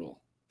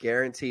schedule?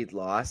 Guaranteed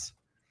loss.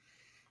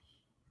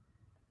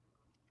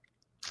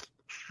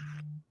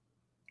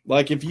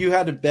 Like, if you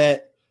had to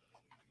bet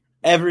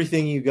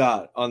everything you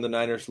got on the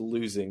Niners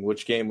losing,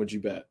 which game would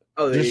you bet?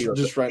 Oh, the just Eagles.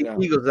 just right now.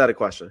 Eagles, without a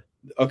question.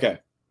 Okay.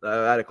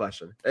 Without a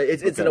question.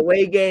 It's Okay. an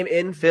away game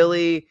in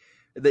Philly.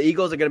 The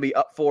Eagles are going to be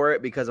up for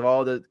it because of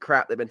all the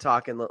crap they've been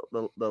talking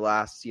the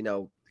last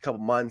couple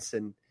months.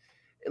 And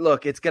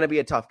look, it's going to be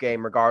a tough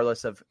game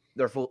regardless of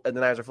the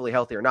Niners are fully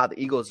healthy or not.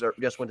 The Eagles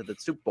just went to the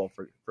Super Bowl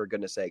for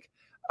goodness sake.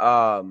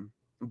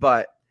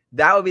 But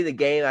that would be the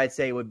game I'd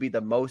say would be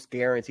the most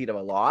guaranteed of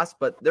a loss.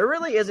 But there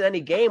really isn't any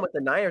game with the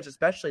Niners,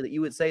 especially that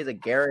you would say is a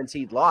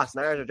guaranteed loss.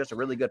 Niners are just a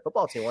really good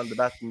football team, one of the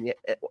best in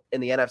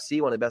the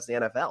NFC, one of the best in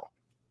the NFL.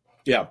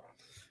 Yeah.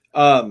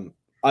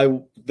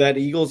 That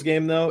Eagles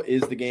game though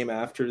is the game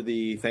after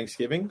the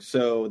Thanksgiving,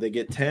 so they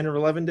get 10 or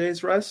 11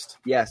 days rest.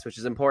 Yes, which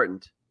is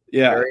important.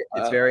 Yeah,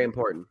 it's very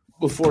important.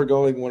 Before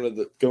going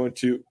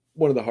to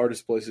one of the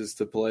hardest places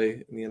to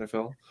play in the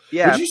NFL.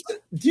 Yeah.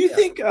 Do you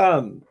think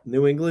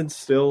New England's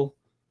still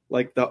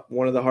like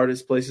one of the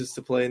hardest places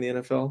to play in the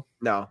NFL?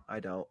 No,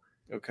 I don't.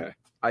 Okay.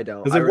 I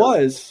don't. Because it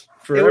was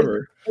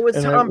forever. It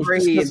was Tom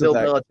Brady and Bill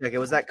Belichick. It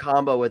was that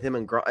combo with him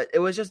and Gronk. It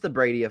was just the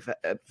Brady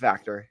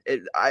factor.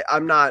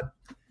 I'm not.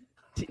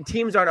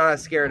 Teams are not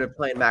as scared of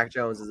playing Mac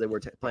Jones as they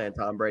were playing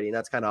Tom Brady, and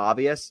that's kind of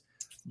obvious.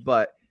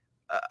 But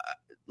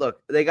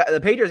look, the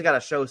Patriots got to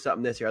show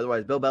something this year.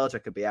 Otherwise, Bill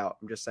Belichick could be out.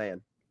 I'm just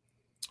saying.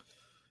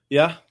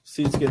 Yeah,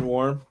 seats getting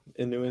warm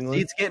in New England.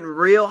 Seats getting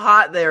real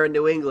hot there in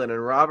New England,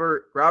 and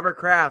Robert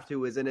Kraft,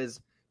 who is in his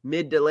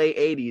mid to late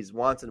 80s,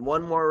 wants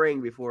one more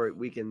ring before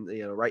we can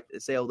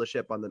sail the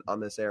ship on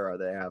this era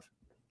they have.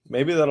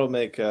 Maybe that'll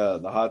make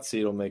the hot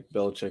seat will make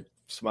Belichick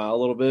smile a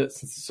little bit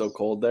since it's so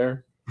cold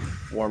there,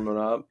 warming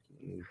up.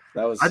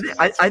 That was.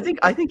 I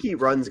think he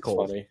runs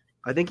cold. Funny.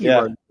 I think he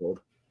runs cold.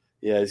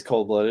 Yeah, he's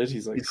cold blooded.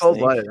 He's cold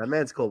blooded. That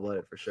man's cold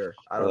blooded for sure.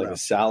 I don't know. A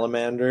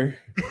salamander.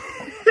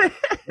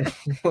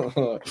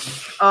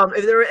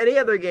 If there were any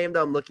other game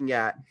that I'm looking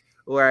at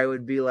where I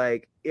would be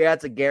like, yeah,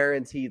 it's a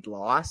guaranteed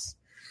loss.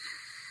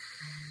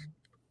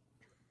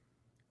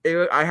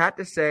 I have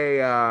to say.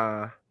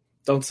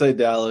 Don't say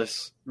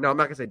Dallas. No, I'm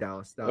not gonna say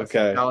Dallas.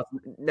 Okay. Dallas.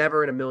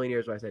 Never in a million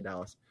years would I say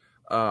Dallas.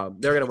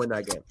 They're gonna win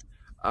that game.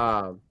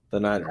 The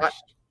Niners.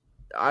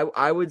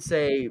 I would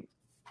say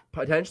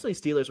potentially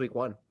Steelers week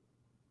 1.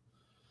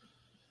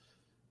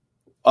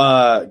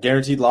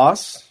 Guaranteed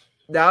loss.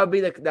 That would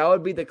be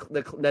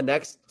the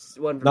next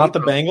one. Not the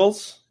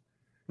Bengals.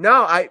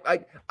 No,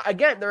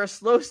 again they're a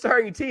slow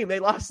starting team. They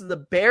lost to the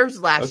Bears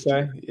last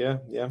year.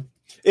 Yeah.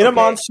 In a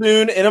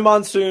monsoon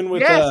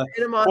with a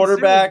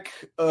quarterback,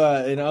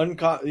 But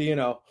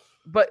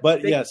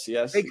yes,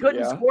 they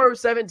couldn't score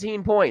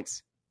 17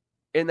 points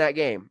in that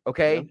game.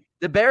 Okay, yeah.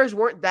 The Bears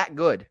weren't that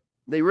good.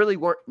 They really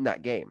weren't in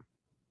that game.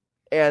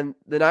 And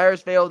the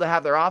Niners failed to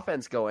have their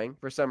offense going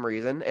for some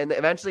reason. And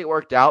eventually it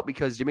worked out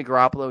because Jimmy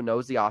Garoppolo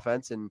knows the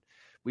offense. And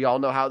we all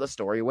know how the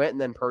story went.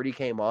 And then Purdy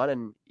came on,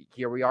 and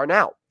here we are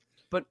now.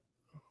 But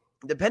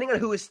depending on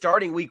who is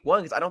starting week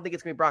 1, because I don't think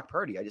it's going to be Brock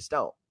Purdy. I just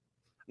don't.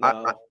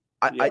 No,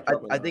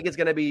 I think it's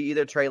going to be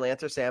either Trey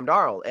Lance or Sam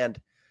Darnold. And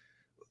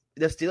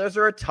the Steelers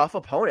are a tough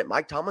opponent.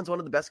 Mike Tomlin's one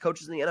of the best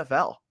coaches in the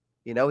NFL.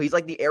 He's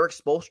like the Eric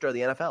Spoelstra of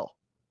the NFL.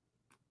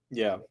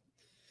 Yeah.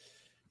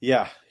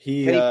 Yeah,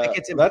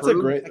 that's a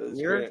great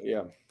year.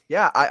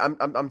 Yeah.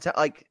 I'm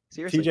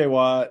seriously. TJ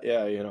Watt,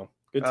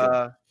 good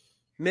team.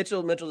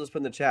 Mitchell just put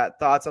in the chat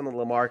thoughts on the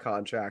Lamar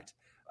contract.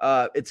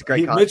 It's a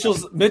great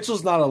contract.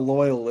 Mitchell's not a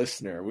loyal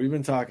listener. We've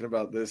been talking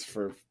about this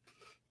for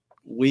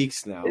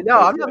weeks now. No,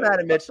 I'm not mad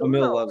at Mitchell.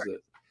 Emil loves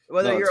it.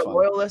 Whether you're a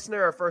loyal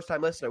listener or a first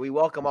time listener, we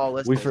welcome all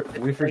listeners.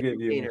 We forgive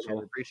you, Mitchell.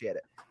 We appreciate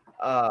it.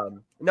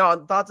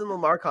 Thoughts on the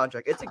Lamar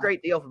contract. It's a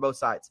great deal for both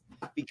sides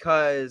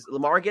because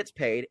Lamar gets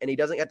paid and he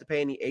doesn't have to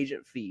pay any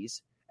agent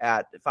fees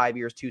at 5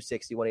 years,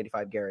 260,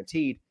 185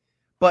 guaranteed.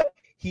 But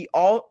he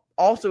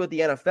also at the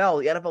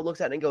NFL looks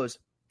at it and goes,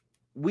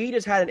 we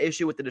just had an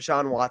issue with the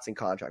Deshaun Watson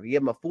contract. You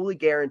give him a fully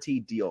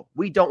guaranteed deal.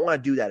 We don't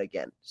want to do that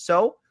again.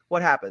 So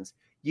what happens?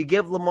 You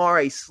give Lamar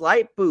a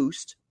slight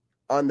boost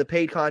on the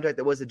paid contract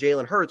that was the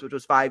Jalen Hurts, which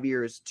was 5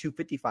 years,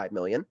 $255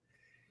 million.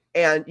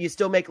 And you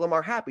still make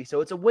Lamar happy.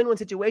 So it's a win-win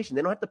situation.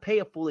 They don't have to pay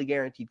a fully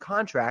guaranteed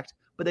contract,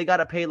 but they got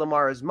to pay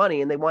Lamar his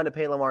money, and they wanted to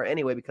pay Lamar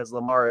anyway because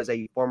Lamar is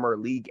a former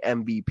league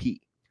MVP.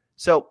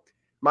 So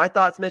my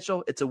thoughts,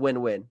 Mitchell, it's a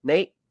win-win.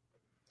 Nate?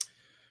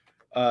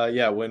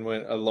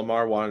 Win-win.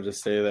 Lamar wanted to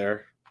stay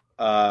there.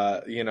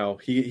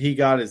 He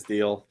got his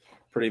deal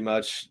pretty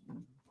much.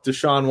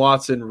 Deshaun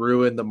Watson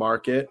ruined the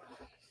market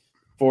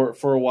for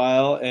a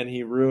while, and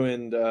he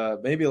ruined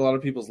maybe a lot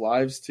of people's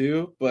lives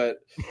too. But,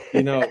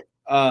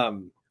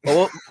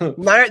 Well,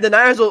 the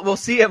Niners will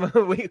see him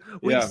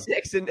week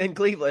 6 in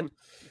Cleveland.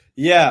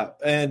 Yeah,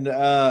 and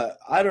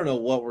I don't know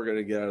what we're going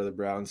to get out of the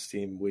Browns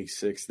team week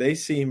 6. They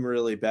seem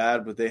really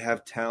bad, but they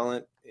have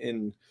talent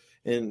in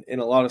a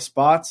lot of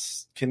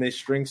spots. Can they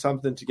string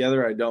something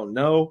together? I don't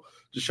know.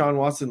 Deshaun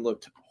Watson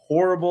looked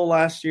horrible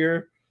last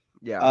year.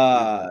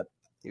 Yeah.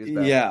 He was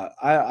bad. Yeah,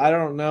 I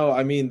don't know.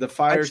 I mean, the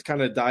fire's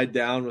kind of died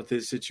down with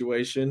his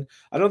situation.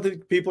 I don't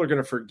think people are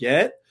going to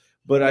forget,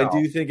 but I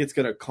do think it's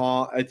going to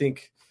calm. I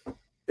think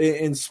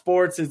in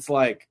sports, it's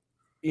like,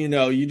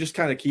 you just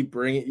kind of keep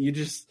bringing.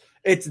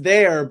 it's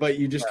there, but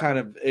you just kind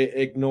of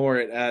ignore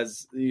it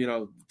as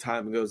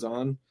time goes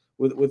on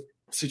with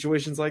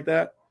situations like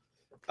that.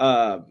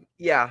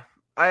 Yeah.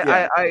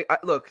 I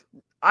look.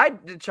 I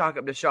did chalk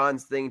up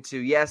Deshaun's thing to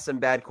yes, some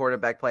bad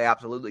quarterback play,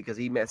 absolutely, because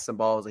he missed some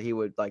balls that he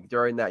would like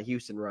during that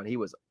Houston run. He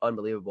was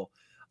unbelievable.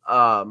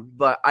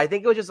 But I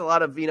think it was just a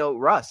lot of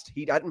rust.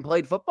 He hadn't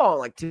played football in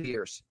like 2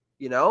 years.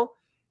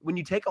 When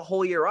you take a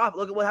whole year off,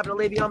 look at what happened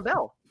to Le'Veon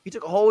Bell. He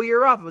took a whole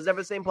year off and was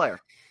never the same player.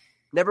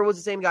 Never was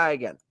the same guy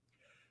again.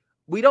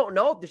 We don't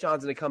know if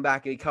Deshaun's going to come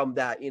back and become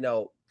that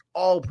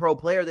all-pro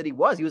player that he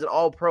was. He was an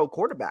all-pro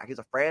quarterback. He's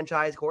a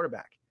franchise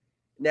quarterback.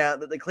 Now,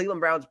 the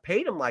Cleveland Browns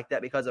paid him like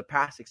that because of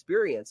past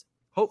experience.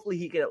 Hopefully,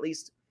 he can at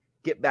least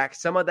get back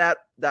some of that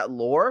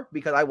lore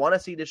because I want to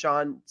see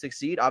Deshaun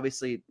succeed.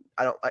 Obviously,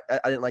 I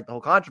didn't like the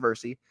whole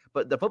controversy,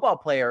 but the football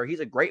player,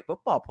 he's a great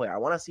football player. I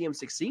want to see him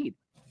succeed.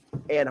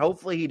 And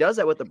hopefully he does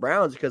that with the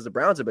Browns because the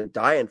Browns have been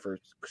dying for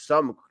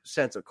some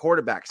sense of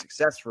quarterback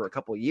success for a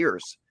couple of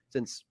years,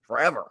 since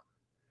forever.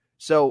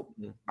 So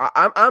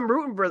I'm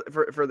rooting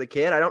for the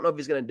kid. I don't know if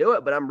he's going to do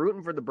it, but I'm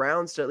rooting for the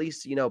Browns to at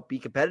least be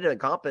competitive and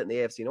competent in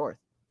the AFC North.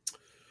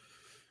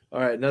 All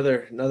right,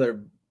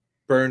 another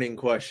burning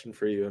question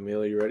for you,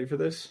 Emil. You ready for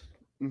this?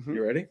 Mm-hmm.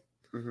 You ready?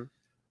 Mm-hmm.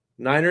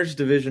 Niners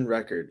division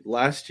record.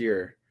 Last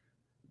year,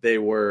 they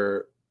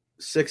were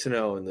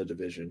 6-0 in the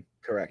division.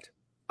 Correct.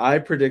 I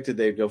predicted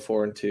they'd go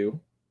 4-2.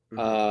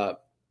 Mm-hmm.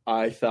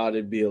 I thought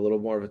it'd be a little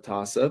more of a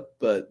toss-up,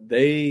 but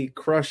they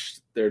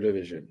crushed their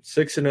division.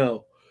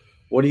 6-0.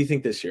 What do you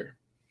think this year?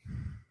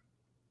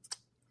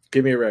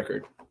 Give me a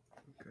record.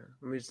 Okay.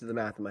 Let me just do the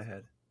math in my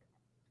head.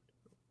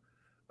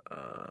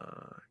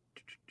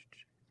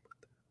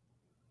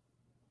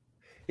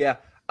 Yeah.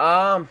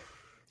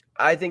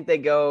 I think they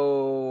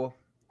go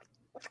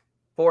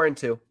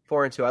 4-2.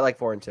 4-2. I like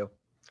 4-2.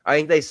 I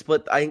think they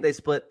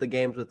split the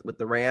games with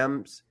the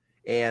Rams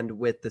and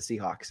with the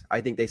Seahawks.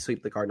 I think they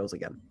sweep the Cardinals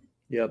again.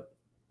 Yep.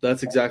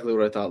 That's exactly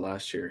what I thought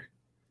last year.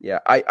 Yeah.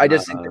 I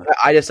just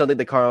don't think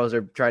the Cardinals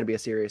are trying to be a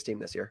serious team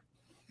this year.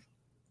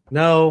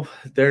 No,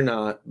 they're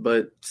not.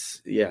 But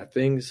yeah,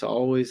 things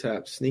always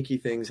happen. Sneaky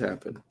things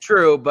happen.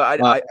 True, but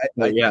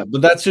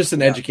but that's just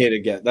an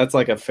educated guess. That's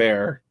like a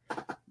fair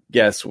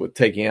guess with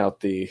taking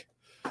out the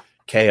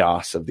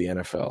chaos of the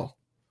NFL.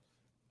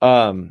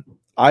 I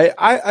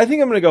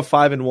think I'm going to go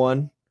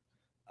 5-1.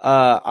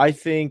 I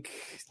think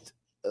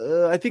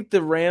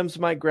the Rams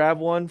might grab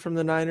one from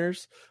the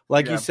Niners.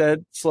 Like you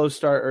said, slow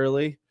start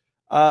early.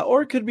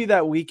 Or it could be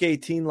that week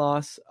 18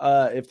 loss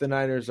if the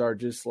Niners are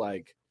just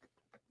like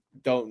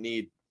don't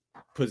need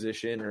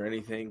position or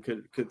anything,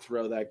 could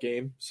throw that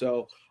game.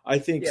 So I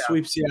think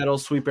sweep Seattle,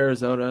 sweep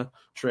Arizona,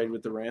 trade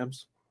with the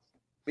Rams.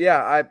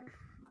 Yeah,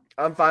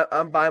 I'm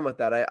fine with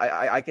that.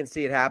 I can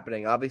see it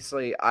happening.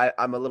 Obviously,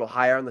 I'm a little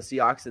higher on the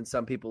Seahawks than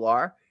some people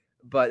are,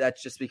 but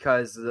that's just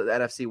because the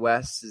NFC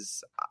West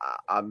is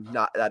I'm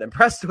not that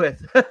impressed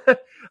with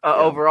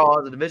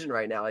overall as a division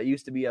right now. It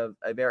used to be a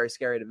very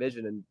scary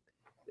division, and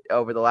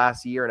over the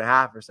last year and a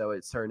half or so,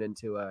 it's turned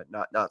into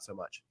not so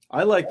much.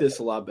 I like this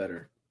a lot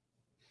better.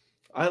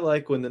 I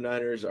like when the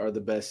Niners are the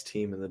best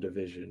team in the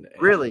division.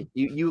 Really?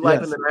 You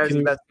like when the Niners are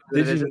the best team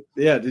in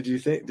the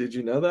division? Did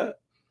you know that?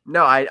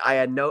 No, I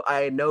had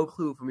no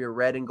clue from your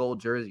red and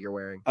gold jersey you're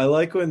wearing. I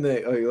like when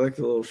you like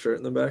the little shirt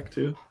in the back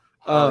too.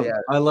 Yeah.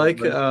 I like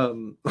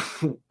when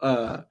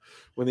the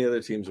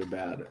other teams are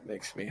bad. It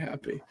makes me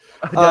happy.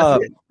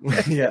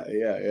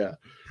 Yeah.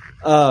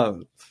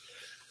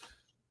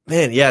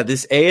 Man, yeah,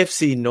 this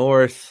AFC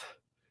North,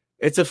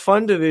 it's a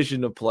fun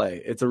division to play.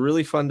 It's a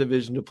really fun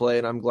division to play,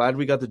 and I'm glad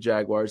we got the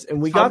Jaguars.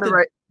 And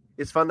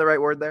is fun the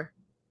right word there?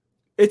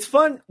 It's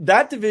fun.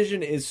 That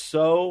division is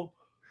so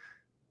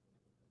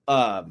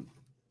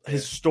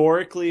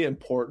historically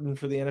important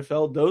for the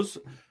NFL.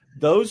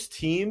 Those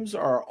teams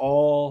are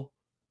all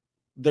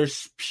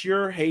there's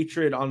pure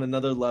hatred on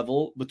another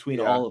level between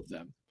all of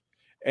them.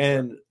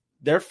 And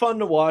they're fun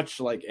to watch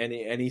like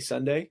any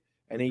Sunday,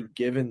 any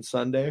given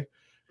Sunday.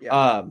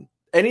 Yeah.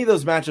 Any of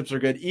those matchups are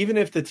good, even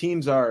if the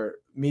teams are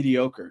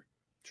mediocre.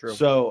 True.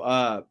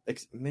 So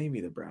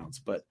maybe the Browns,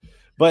 but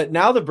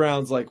now the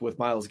Browns, like with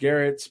Myles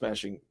Garrett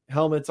smashing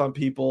helmets on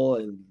people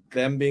and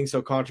them being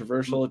so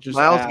controversial, it just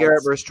Myles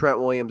Garrett versus Trent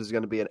Williams is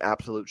going to be an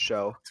absolute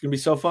show. It's going to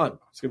be so fun.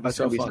 It's going to be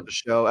so fun. Such a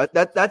show.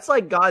 That's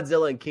like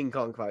Godzilla and King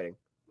Kong fighting.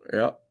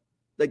 Yeah.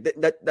 Like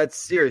that's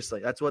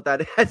seriously. That's what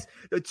that is.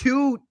 The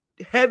two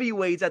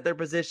heavyweights at their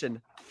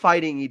position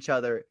fighting each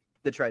other in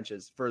the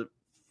trenches for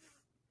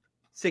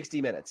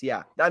 60 minutes.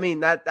 Yeah. I mean,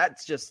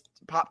 that's just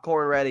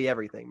popcorn ready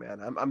everything,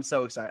 man. I'm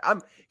so excited.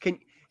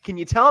 Can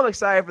you tell I'm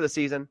excited for the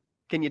season?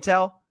 Can you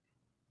tell?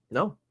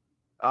 No.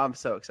 I'm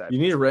so excited. You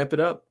need to ramp it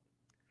up.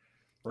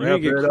 You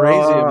need to get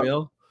crazy,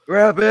 Emil.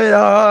 Ramp it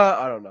up.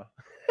 I don't know.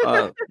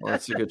 Well,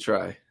 that's a good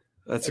try.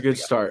 That's a good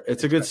start.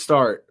 It's a good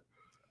start.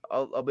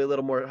 I'll be a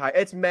little more high.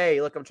 It's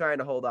May. Look, I'm trying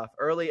to hold off.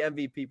 Early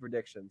MVP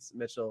predictions.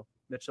 Mitchell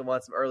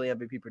wants some early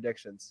MVP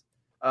predictions.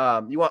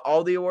 You want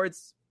all the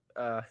awards?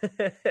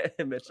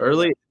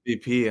 Early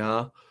MVP,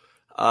 huh?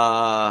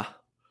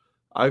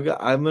 I'm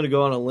going to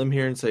go on a limb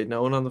here and say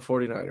no one on the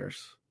 49ers.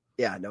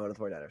 Yeah, no one of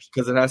the 49ers.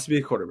 because it has to be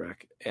a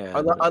quarterback.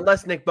 And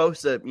Unless Nick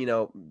Bosa,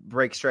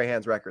 breaks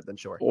Strahan's record, then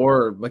sure.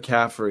 or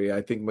McCaffrey.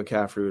 I think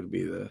McCaffrey would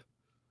be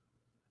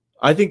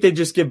I think they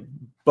just give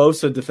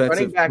Bosa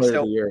defensive player of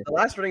the year. The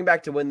last running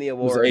back to win the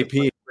award was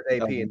AP.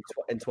 was AP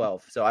in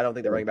 12. So I don't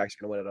think the running back's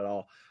going to win it at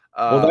all.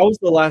 Well, that was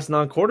the last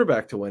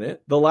non-quarterback to win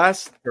it. The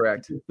last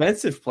correct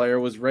defensive player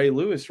was Ray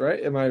Lewis,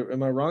 right? Am I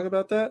wrong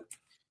about that?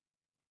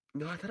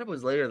 No, I thought it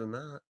was later than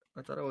that.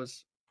 I thought it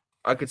was.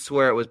 I could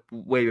swear it was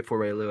way before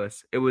Ray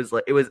Lewis. It was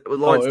Lawrence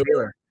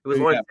Taylor. It was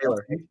Lawrence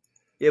Taylor.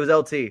 It was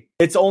LT.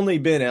 It's only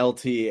been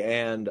LT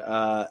and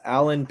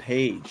Alan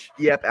Page.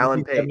 Yep,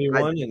 Alan Page.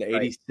 71 and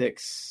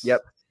 86.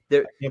 Yep.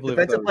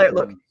 Defensive player.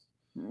 Look,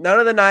 none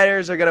of the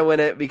Niners are going to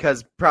win it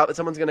because probably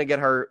someone's going to get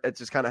hurt. It's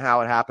just kind of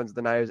how it happens.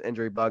 The Niners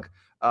injury bug.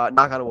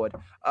 Knock on wood.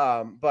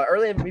 But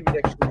early MVP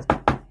predictions.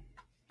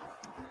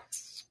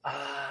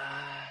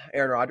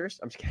 Aaron Rodgers.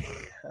 I'm just kidding.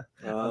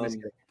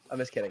 I'm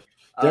just kidding.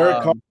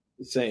 Derek Carr,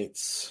 the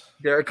Saints.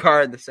 Derek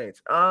Carr and the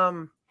Saints.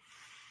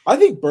 I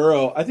think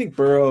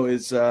Burrow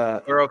is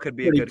Burrow could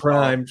be pretty a good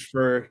primed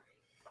for.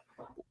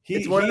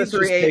 It's one of the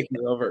three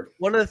taking over.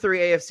 One of the three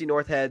AFC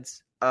North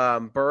heads.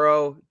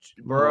 Burrow,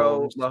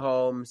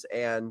 Mahomes,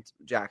 and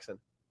Jackson.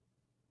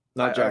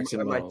 Not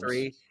Jackson. My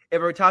three.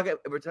 If we're talking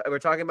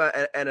about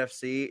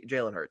NFC,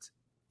 Jalen Hurts.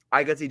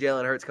 I could see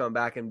Jalen Hurts coming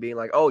back and being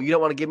like, "Oh, you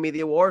don't want to give me the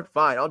award?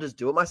 Fine, I'll just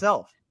do it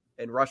myself."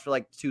 And rush for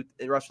like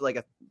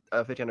a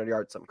 1,500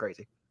 yards, something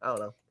crazy. I don't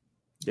know.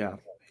 Yeah,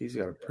 he's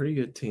got a pretty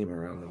good team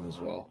around him as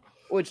well.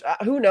 Which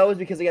who knows?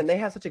 Because again, they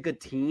have such a good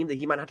team that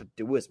he might not have to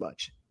do as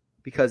much.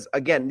 Because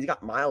again, he's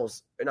got not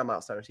Miles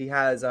Sanders. He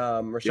has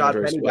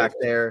Rashad Penny back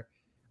there,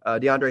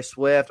 DeAndre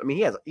Swift. I mean,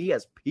 he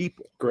has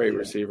people. Great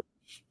receiver.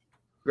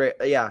 Great,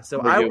 yeah.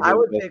 So I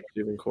would pick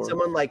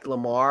someone like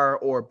Lamar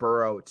or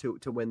Burrow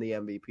to win the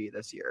MVP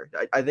this year.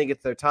 I think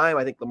it's their time.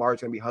 I think Lamar's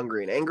going to be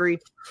hungry and angry,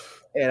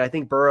 and I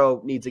think Burrow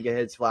needs to get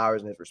his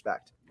flowers and his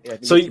respect.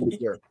 So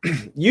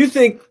you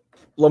think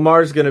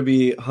Lamar's going to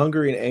be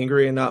hungry and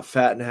angry and not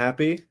fat and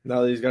happy now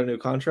that he's got a new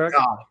contract?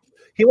 God.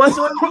 He wants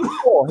to win a Super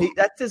Bowl.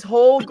 That's his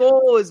whole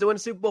goal is to win a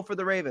Super Bowl for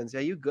the Ravens. Yeah,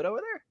 you good over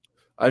there?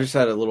 I just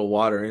had a little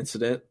water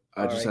incident.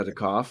 I just had to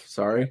cough.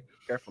 Sorry.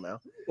 Careful now.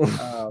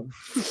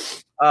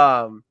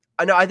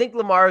 I know. I think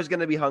Lamar is going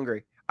to be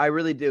hungry. I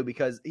really do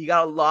because he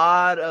got a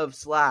lot of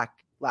slack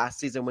last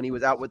season when he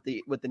was out with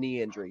the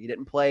knee injury. He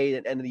didn't play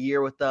at the end of the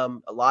year with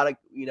them. A lot of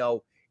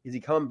is he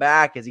coming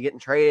back? Is he getting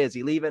traded? Is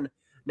he leaving?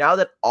 Now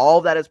that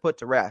all that is put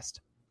to rest,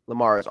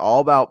 Lamar is all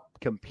about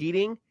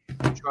competing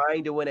and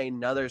trying to win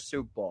another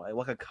Super Bowl. And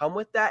what could come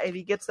with that if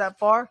he gets that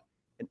far?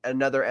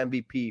 Another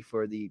MVP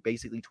for the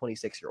basically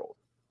 26-year-old.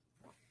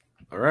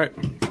 All right.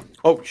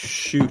 Oh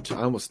shoot!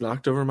 I almost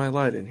knocked over my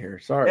light in here.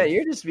 Sorry. Yeah,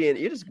 you're just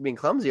being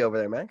clumsy over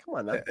there, man. Come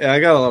on. Now. I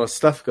got a lot of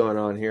stuff going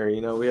on here.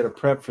 We had to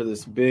prep for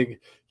this big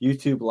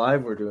YouTube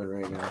live we're doing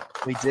right now.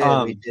 We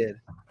did.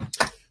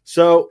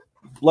 So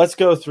let's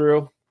go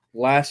through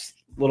last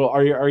little.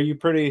 Are you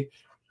pretty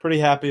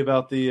happy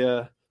about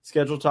the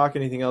schedule talk?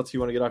 Anything else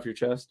you want to get off your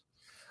chest?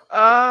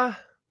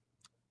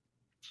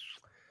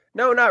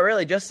 No, not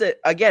really. Just that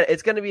again,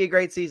 it's going to be a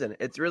great season.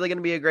 It's really going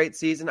to be a great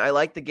season. I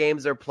like the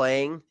games they're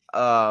playing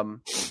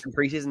in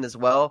preseason as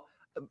well.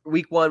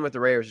 Week 1 with the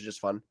Raiders is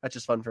just fun. That's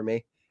just fun for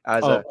me.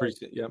 As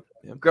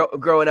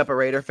growing up a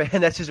Raider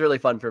fan, that's just really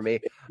fun for me.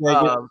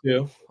 I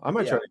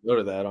might try to go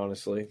to that,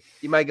 honestly.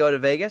 You might go to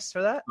Vegas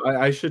for that?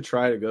 I should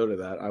try to go to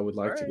that. I would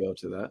like to go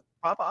to that.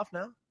 Pop off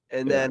now.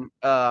 And then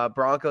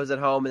Broncos at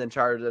home and then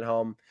Chargers at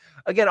home.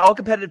 Again, all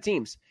competitive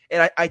teams.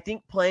 And I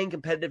think playing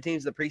competitive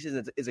teams in the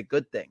preseason is a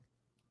good thing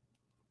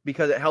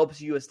because it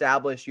helps you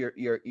establish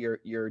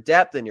your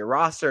depth and your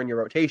roster and your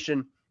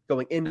rotation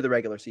going into the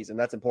regular season.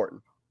 That's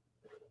important.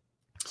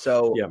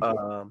 So,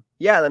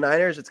 the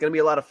Niners, it's going to be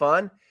a lot of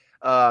fun.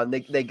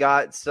 They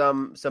got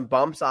some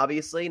bumps,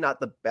 obviously, not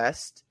the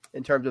best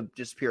in terms of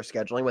just pure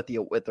scheduling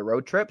with the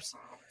road trips.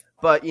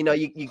 But,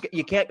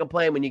 you can't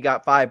complain when you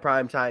got 5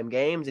 primetime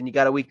games and you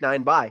got a week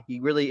 9 bye.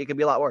 It could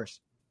be a lot worse.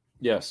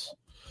 Yes.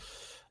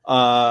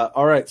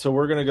 All right. So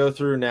we're going to go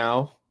through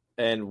now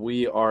and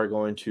we are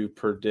going to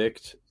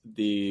predict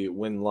the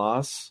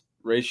win-loss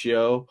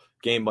ratio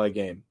game by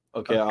game.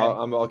 Okay.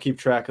 I'll keep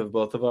track of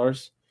both of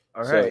ours.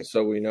 All right.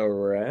 So we know where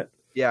we're at.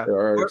 Yeah. There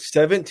are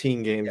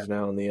 17 games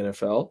now in the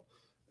NFL.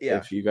 Yeah.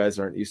 If you guys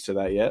aren't used to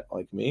that yet,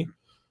 like me.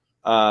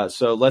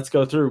 So let's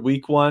go through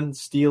week 1,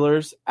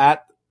 Steelers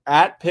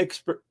at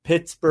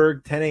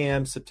Pittsburgh, 10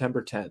 a.m.,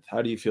 September 10th.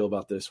 How do you feel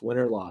about this? Win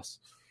or loss?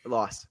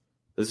 Loss.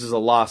 This is a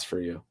loss for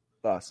you.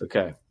 Loss.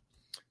 Okay.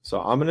 So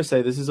I'm going to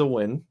say this is a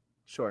win.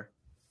 Sure.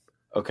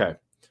 Okay.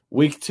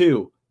 Week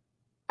 2,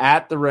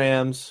 at the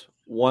Rams,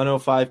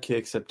 105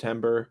 kick,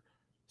 September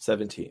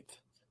 17th.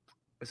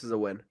 This is a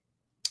win.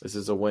 This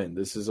is a win.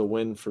 This is a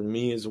win for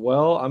me as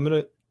well. I'm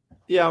going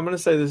to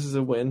say this is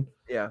a win.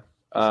 Yeah.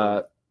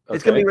 Okay.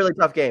 It's going to be a really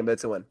tough game, but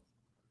it's a win.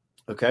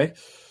 Okay.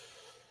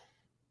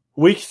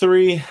 Week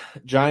 3,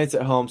 Giants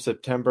at home,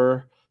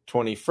 September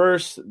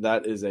 21st.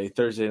 That is a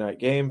Thursday night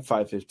game,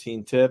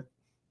 5:15 tip.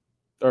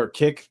 Or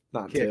kick,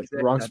 not tip.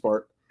 Wrong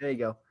sport. There you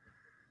go.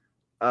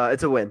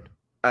 It's a win.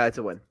 It's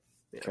a win.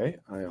 Yeah. Okay,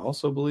 I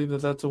also believe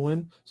that that's a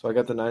win. So I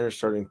got the Niners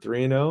starting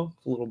 3-0.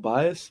 A little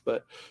biased,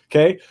 but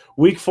okay.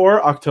 Week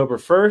 4, October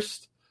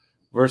 1st,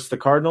 versus the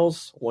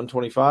Cardinals,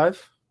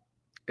 125.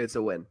 It's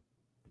a win.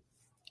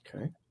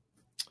 Okay.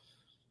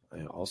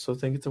 I also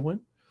think it's a win.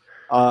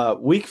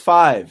 Week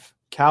 5,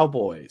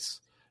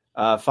 Cowboys,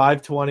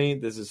 5:20.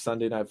 This is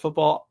Sunday Night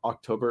Football,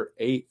 October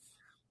 8th.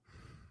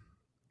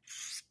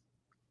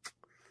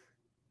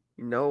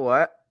 You know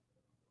what?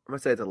 I'm gonna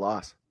say it's a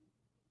loss.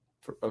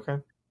 Okay.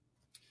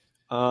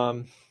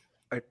 I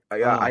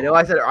know.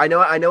 I said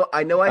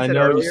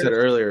earlier. You said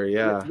earlier.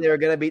 Yeah. They were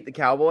gonna beat the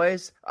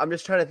Cowboys. I'm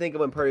just trying to think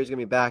of when Purdy's gonna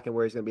be back and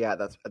where he's gonna be at.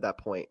 That's at that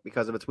point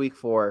because if it's week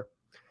 4,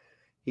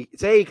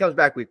 he comes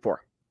back week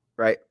 4,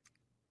 right?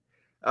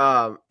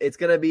 It's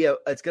gonna be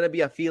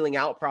a feeling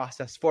out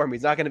process for him.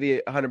 He's not gonna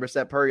be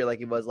 100% Purdy like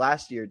he was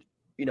last year.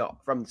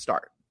 From the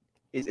start.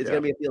 It's going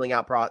to be a feeling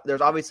out process.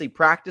 There's obviously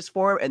practice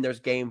form and there's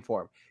game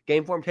form.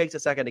 Game form takes a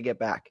second to get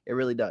back. It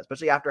really does,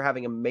 especially after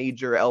having a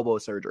major elbow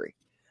surgery.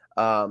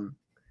 Screw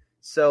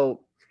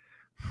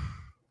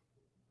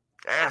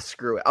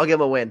it. I'll give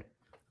him a win.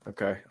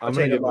 Okay, I'm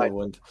going to give him a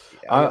win.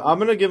 I'm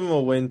going to give him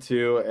a win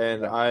too,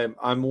 and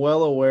I'm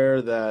well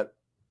aware that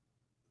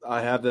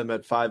I have them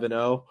at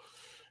 5-0,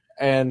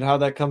 and how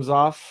that comes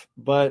off.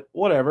 But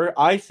whatever.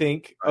 I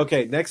think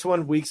next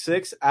one, week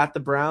 6 at the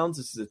Browns.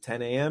 This is a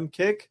 10 a.m.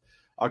 kick.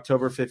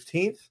 October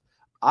 15th.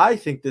 I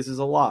think this is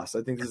a loss.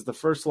 I think this is the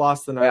first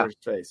loss the Niners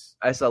face.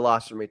 It's a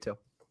loss for me too.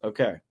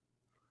 Okay.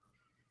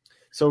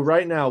 So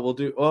right now we'll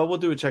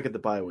do a check at the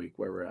bye week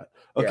where we're at.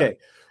 Okay.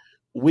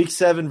 Yeah. Week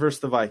 7 versus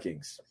the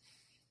Vikings.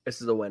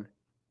 This is a win.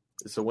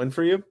 It's a win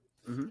for you?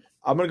 Mm-hmm.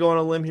 I'm going to go on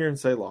a limb here and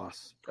say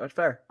loss. That's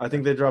fair. I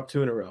think they dropped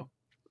 2 in a row.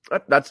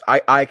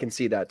 I can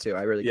see that too.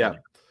 I really can.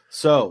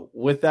 So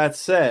with that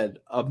said,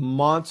 a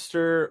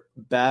monster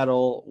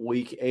battle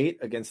week 8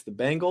 against the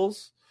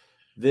Bengals.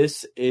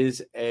 This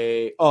is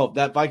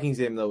that Vikings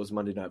game though was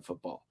Monday Night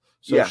Football.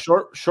 So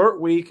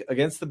short week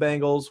against the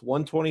Bengals,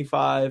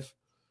 1:25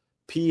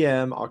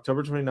 p.m.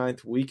 October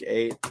 29th, week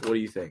 8. What do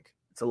you think?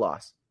 It's a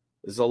loss.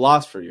 This is a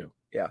loss for you.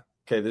 Yeah.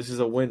 Okay, this is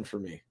a win for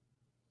me.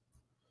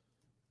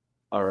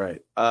 All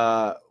right.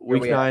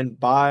 Week 9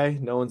 bye.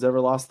 No one's ever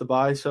lost the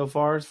bye so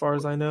far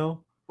as I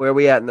know. Where are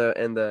we at in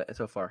the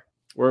so far?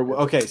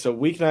 So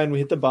week 9 we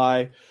hit the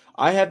bye.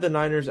 I have the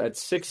Niners at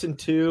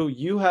 6-2.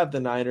 You have the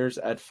Niners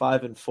at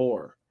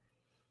 5-4.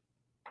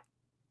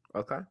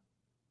 Okay.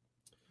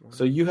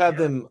 So you have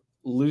them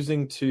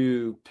losing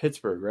to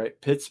Pittsburgh, right?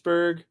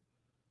 Pittsburgh,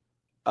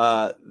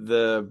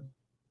 the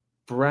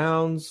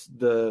Browns,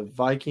 the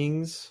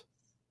Vikings.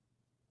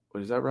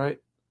 Wait, is that right?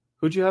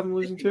 Who'd you have them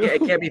losing to?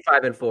 It can't be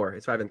 5-4.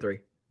 It's 5-3.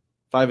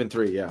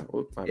 5-3, yeah.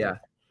 Yeah.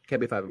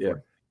 Can't be 5-4. Yeah.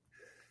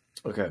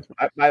 Okay.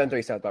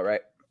 5-3 sounds about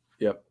right.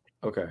 Yep.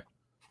 Okay.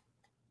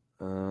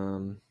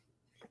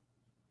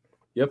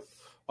 Yep.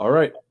 All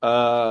right.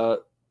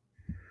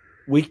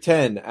 Week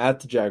 10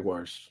 at the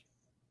Jaguars.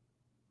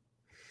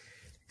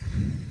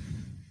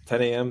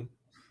 10 a.m.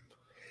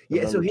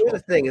 Yeah, so here's the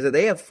thing is that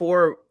they have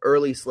 4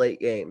 early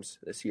slate games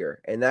this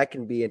year, and that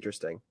can be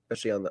interesting,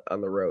 especially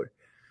on the road.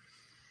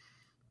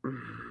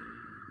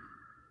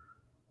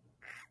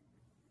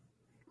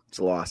 It's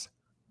a loss.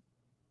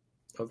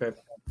 Okay.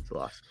 It's a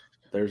loss.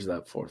 There's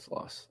that 4th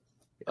loss.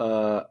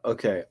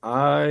 Okay,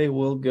 I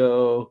will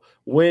go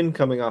win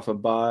coming off a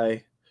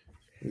bye.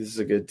 This is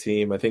a good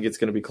team. I think it's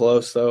going to be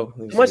close, though.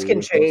 Much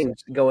can change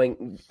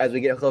going as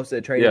we get close to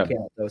the training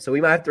camp, though. So we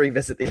might have to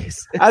revisit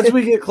these. As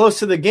we get close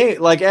to the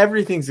game, like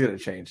everything's going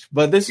to change.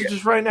 But this is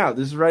just right now.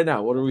 This is right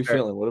now. What are we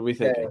feeling? What are we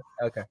thinking?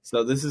 Yeah. Okay.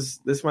 So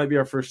this might be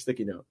our first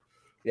sticky note.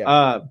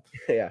 Yeah.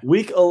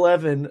 Week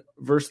 11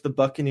 versus the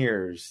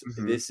Buccaneers.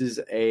 Mm-hmm. This is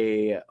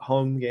a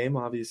home game,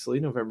 obviously,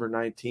 November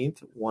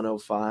 19th,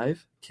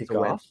 1:05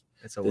 kickoff.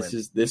 It's a win.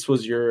 This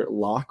was your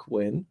lock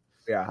win.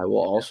 Yeah. I will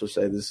also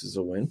say this is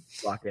a win.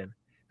 Lock in.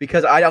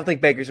 Because I don't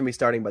think Baker's going to be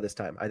starting by this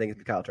time. I think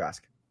it's Kyle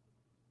Trask.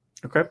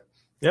 Okay.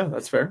 Yeah,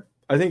 that's fair.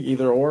 I think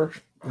either or.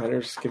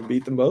 Niners can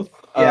beat them both.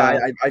 Yeah,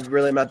 I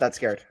really am not that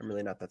scared. I'm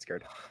really not that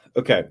scared.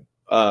 Okay.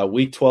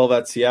 Week 12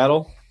 at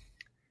Seattle.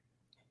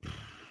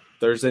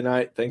 Thursday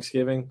night,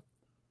 Thanksgiving,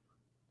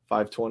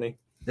 5:20.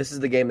 This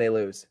is the game they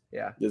lose.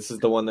 Yeah. This is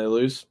the one they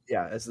lose?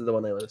 Yeah, this is the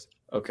one they lose.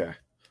 Okay.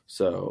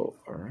 So,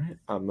 all right.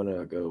 I'm going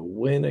to go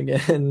win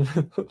again.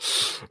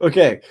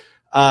 Okay.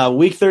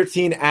 Week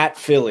 13 at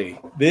Philly.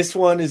 This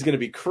one is going to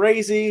be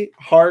crazy.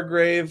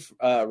 Hargrave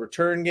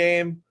return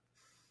game.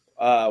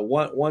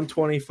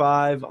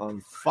 1:25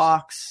 on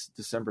Fox,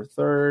 December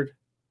 3rd.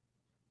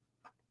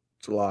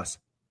 It's a loss.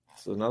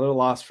 So another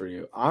loss for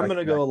you. I'm going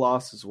to go a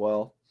loss as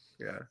well.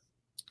 Yeah.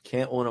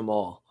 Can't win them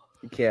all.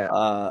 You can't.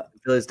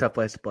 Philly's a tough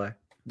place to play.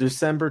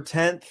 December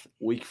 10th,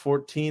 week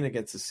 14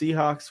 against the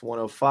Seahawks,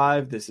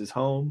 1:05. This is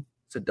home.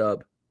 It's a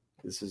dub.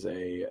 This is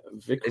a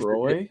Vic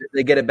Roy.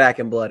 They get it back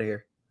in blood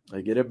here.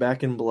 They get it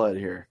back in blood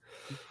here.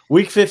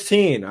 Week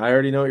 15. I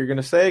already know what you're going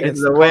to say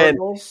against the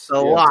Cardinals. It's a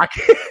lock.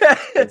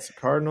 Against the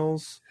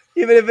Cardinals.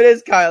 Even if it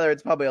is Kyler,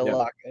 it's probably a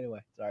lock.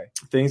 Anyway, sorry.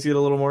 Things get a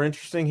little more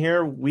interesting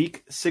here.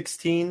 Week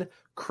 16,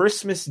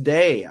 Christmas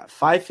Day,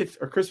 5:50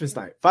 or Christmas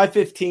night,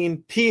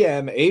 5:15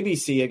 p.m.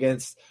 ABC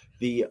against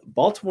the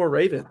Baltimore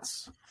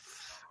Ravens.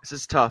 This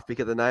is tough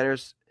because the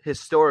Niners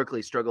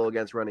historically struggle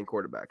against running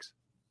quarterbacks.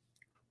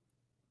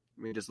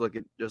 I mean, just look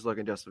at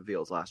Justin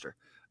Fields last year.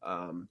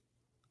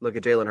 Look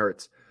at Jalen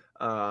Hurts.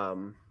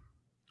 I'll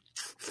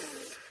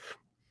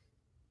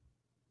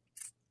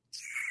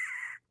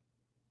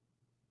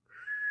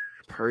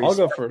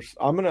go first.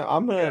 I'm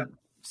gonna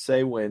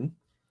say win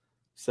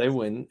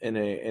in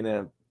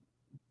a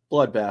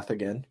bloodbath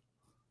again.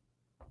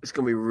 It's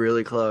gonna be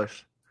really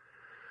close.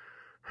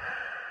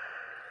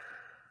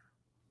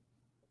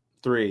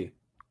 3,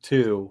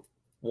 2,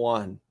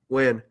 1.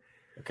 Win.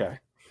 Okay.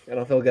 I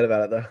don't feel good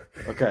about it though.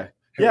 Okay.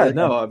 I Yeah. really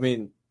No. don't. I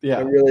mean, yeah.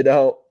 I really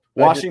don't.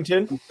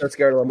 Washington. I'm so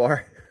scared of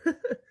Lamar.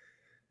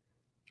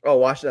 Oh,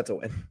 Washington. That's a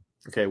win.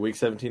 Okay. Week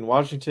 17.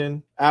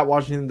 Washington at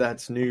Washington.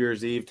 That's New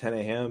Year's Eve, 10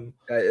 a.m.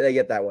 They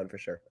get that one for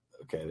sure.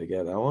 Okay, they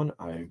get that one.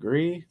 I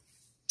agree.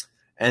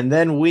 And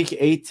then week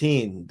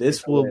 18.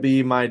 This will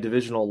be my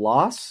divisional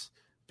loss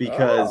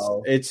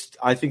because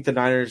I think the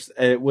Niners,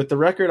 with the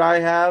record I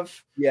have,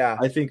 Yeah,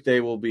 I think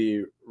they will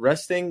be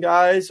resting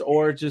guys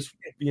or just,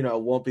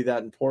 won't be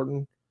that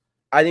important.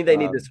 I think they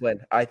need this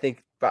win. I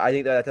think by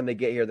the time they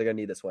get here, they're gonna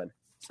need this win.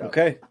 So.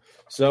 Okay,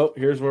 so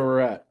here's where we're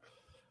at.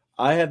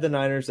 I have the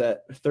Niners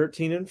at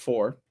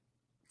 13-4.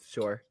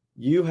 Sure.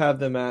 You have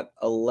them at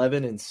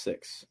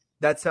 11-6.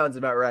 That sounds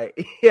about right.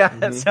 Yeah,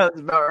 that sounds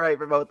about right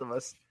for both of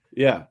us.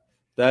 Yeah,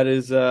 that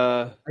is.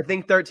 I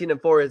think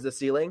 13-4 is the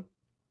ceiling.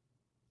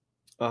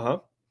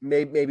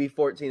 Maybe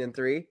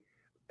 14-3,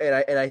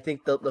 and I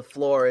think the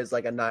floor is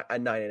like a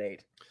 9-8.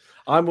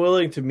 I'm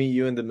willing to meet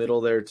you in the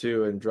middle there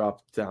too, and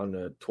drop down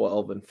to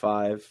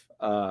 12-5.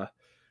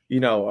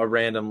 A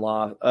random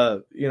loss.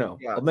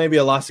 Maybe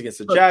a loss against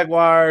the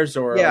Jaguars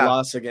or a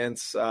loss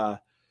against.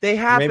 They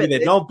happen. Maybe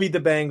they don't beat the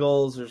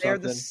Bengals or something. They're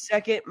the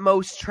second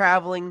most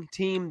traveling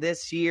team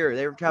this year.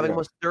 They're traveling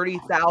almost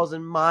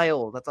 30,000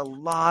 miles. That's a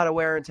lot of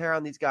wear and tear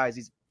on these guys.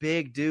 These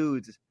big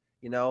dudes.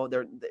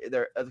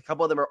 They're a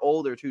couple of them are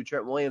older too.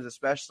 Trent Williams,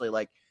 especially.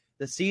 Like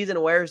the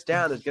season wears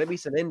down. There's going to be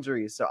some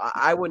injuries, so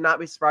I would not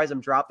be surprised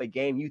them drop a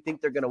game. You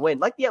think they're going to win,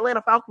 like the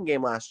Atlanta Falcon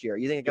game last year.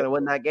 You think they're going to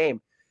win that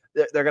game?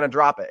 They're going to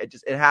drop it.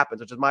 It happens.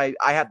 Which is I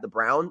have the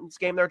Browns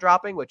game they're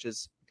dropping, which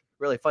is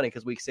really funny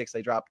because week 6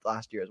 they dropped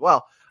last year as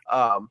well.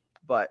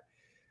 But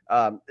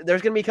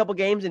there's going to be a couple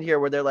games in here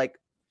where they're like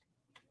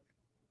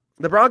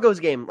the Broncos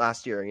game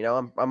last year.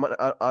 I'm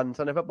on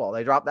Sunday Football.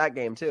 They dropped that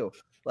game too.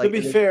 To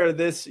be fair,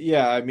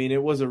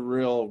 it was a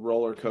real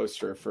roller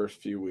coaster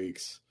first few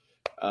weeks.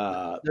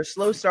 They're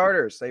slow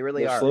starters. They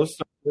really are.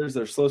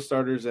 They're slow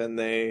starters, and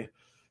they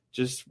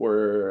just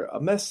were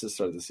a mess to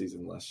start the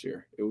season last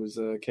year. It was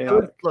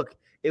chaotic.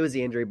 It was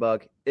the injury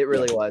bug. It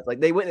really was. Like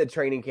they went into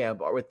training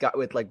camp with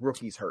like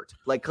rookies hurt.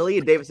 Like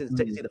Khalid Davis didn't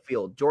see the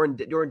field. Jordan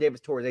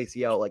Davis tore his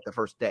ACL like the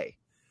first day.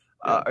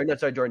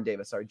 Jordan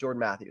Davis. Sorry,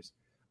 Jordan Matthews.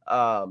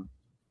 And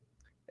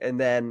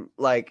then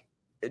like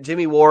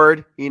Jimmy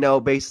Ward,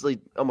 basically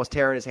almost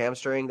tearing his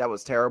hamstring. That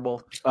was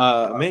terrible.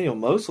 Emmanuel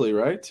Mosley,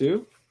 right?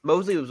 Too.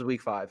 Mosley was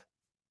week 5.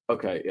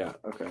 Okay, yeah,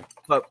 okay.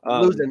 But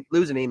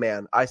losing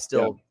E-Man, I'm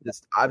still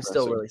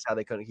really sad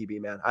they couldn't keep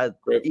E-Man.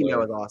 E-Man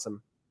was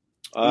awesome.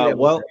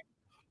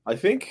 I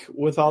think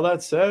with all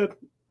that said,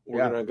 we're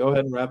gonna go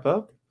ahead and wrap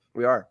up.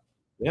 We are.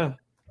 Yeah.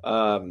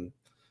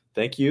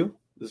 Thank you.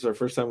 This is our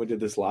first time we did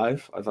this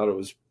live. I thought it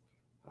was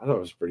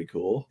pretty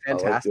cool.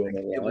 Fantastic.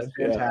 It was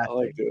fantastic. Yeah,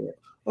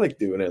 I like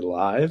doing it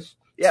live.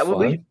 Yeah,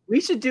 well,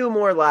 we should do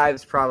more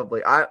lives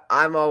probably.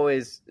 I'm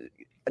always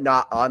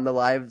not on the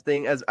live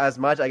thing as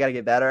much. I got to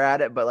get better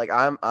at it, but like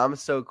I'm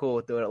so cool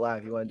with doing it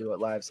live. You want to do it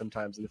live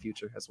sometimes in the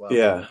future as well.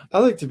 Yeah, I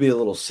like to be a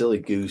little silly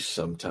goose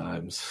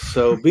sometimes.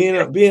 So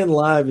being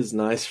live is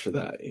nice for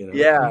that.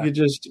 Yeah,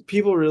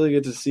 people really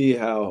get to see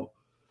how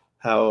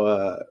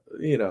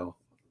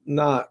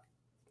not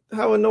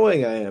how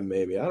annoying I am.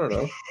 Maybe I don't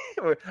know.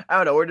 I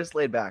don't know. We're just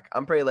laid back.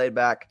 I'm pretty laid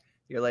back.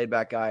 You're a laid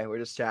back guy. We're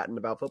just chatting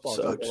about football.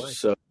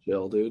 So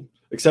chill, dude.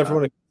 Except for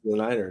when it comes to the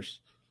Niners.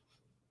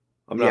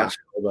 I'm not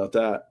sure about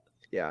that.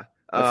 Yeah.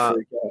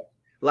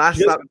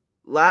 Last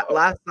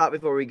thought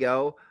before we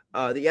go.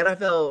 The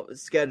NFL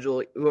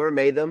schedule, whoever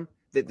made them,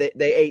 they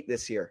ate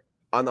this year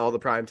on all the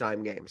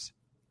primetime games.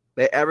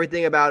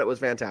 Everything about it was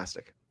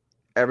fantastic.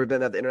 Everything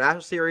that the international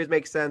series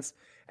makes sense.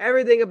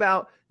 Everything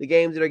about the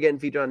games that are getting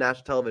featured on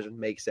national television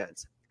makes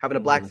sense. Having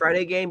a Black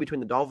Friday game between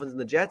the Dolphins and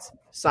the Jets,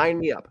 sign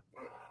me up.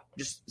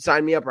 Just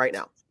sign me up right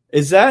now.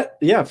 Is that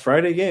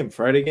Friday game?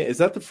 Is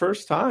that the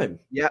first time?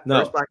 Yeah, no.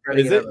 First Black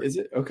Friday game ever. Is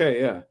it?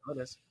 Okay, yeah. Oh, it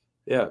is.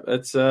 Yeah,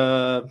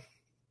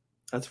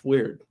 that's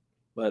weird,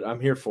 but I'm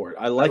here for it.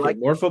 I like it.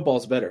 More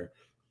football's better.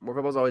 More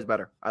football's always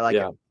better. I like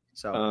it.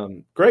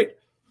 So great.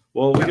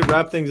 Well, we can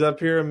wrap things up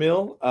here,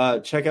 Emil.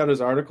 Check out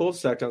his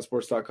articles,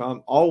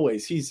 sacktownsports.com.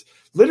 Always, he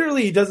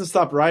doesn't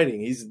stop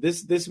writing. He's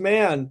this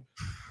man.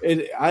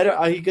 He's got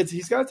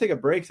to take a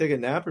break, take a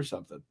nap or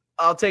something.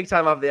 I'll take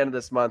time off at the end of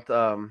this month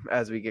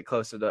as we get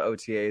closer to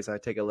OTAs. I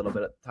take a little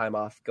bit of time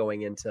off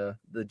going into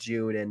the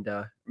June and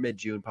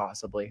mid-June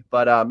possibly.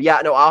 But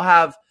I'll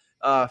have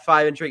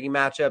 5 intriguing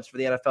matchups for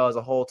the NFL as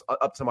a whole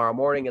up tomorrow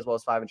morning, as well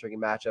as 5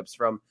 intriguing matchups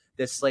from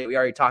this slate we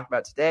already talked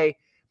about today.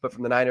 But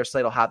from the Niners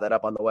slate, I'll have that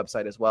up on the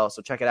website as well.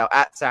 So check it out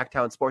at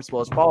Sacktown Sports. As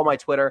well as follow my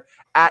Twitter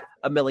at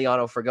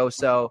Emiliano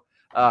Fregoso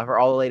for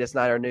all the latest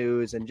Niner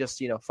news and just,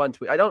 fun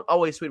tweet. I don't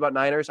always tweet about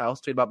Niners. I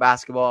also tweet about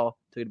basketball,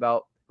 tweet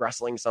about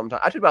wrestling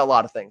sometimes. I tweet about a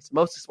lot of things,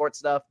 mostly sports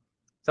stuff,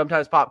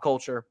 sometimes pop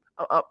culture.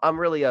 I'm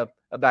really a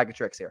bag of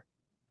tricks here.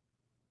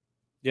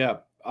 Yeah,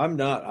 I'm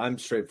not. I'm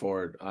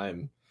straightforward.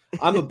 I'm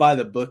a by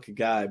the book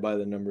guy, by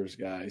the numbers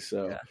guy.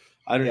 So yeah.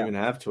 I don't even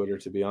have Twitter,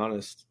 to be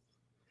honest.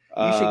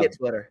 You should get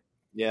Twitter.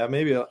 Yeah,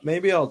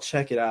 maybe I'll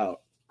check it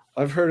out.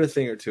 I've heard a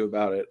thing or two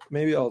about it.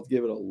 Maybe I'll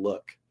give it a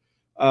look.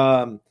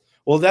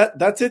 Well,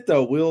 that's it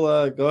though.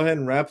 We'll go ahead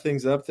and wrap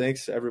things up.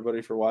 Thanks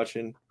everybody for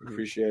watching.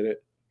 Appreciate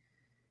it.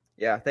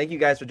 Yeah, thank you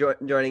guys for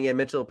joining in.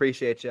 Mitchell,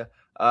 appreciate you.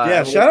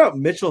 Shout out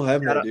Mitchell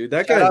Hebner, dude.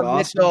 That guy's awesome.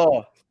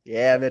 Mitchell.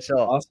 Yeah, Mitchell.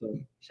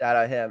 Awesome. Shout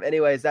out him.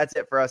 Anyways, that's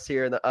it for us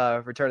here in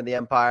the Return of the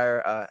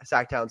Empire,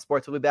 Sacktown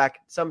Sports. We'll be back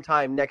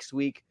sometime next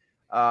week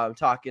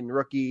talking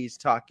rookies,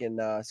 talking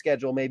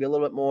schedule, maybe a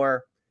little bit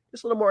more,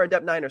 just a little more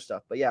in-depth Niner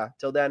stuff. But yeah,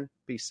 till then,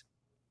 peace.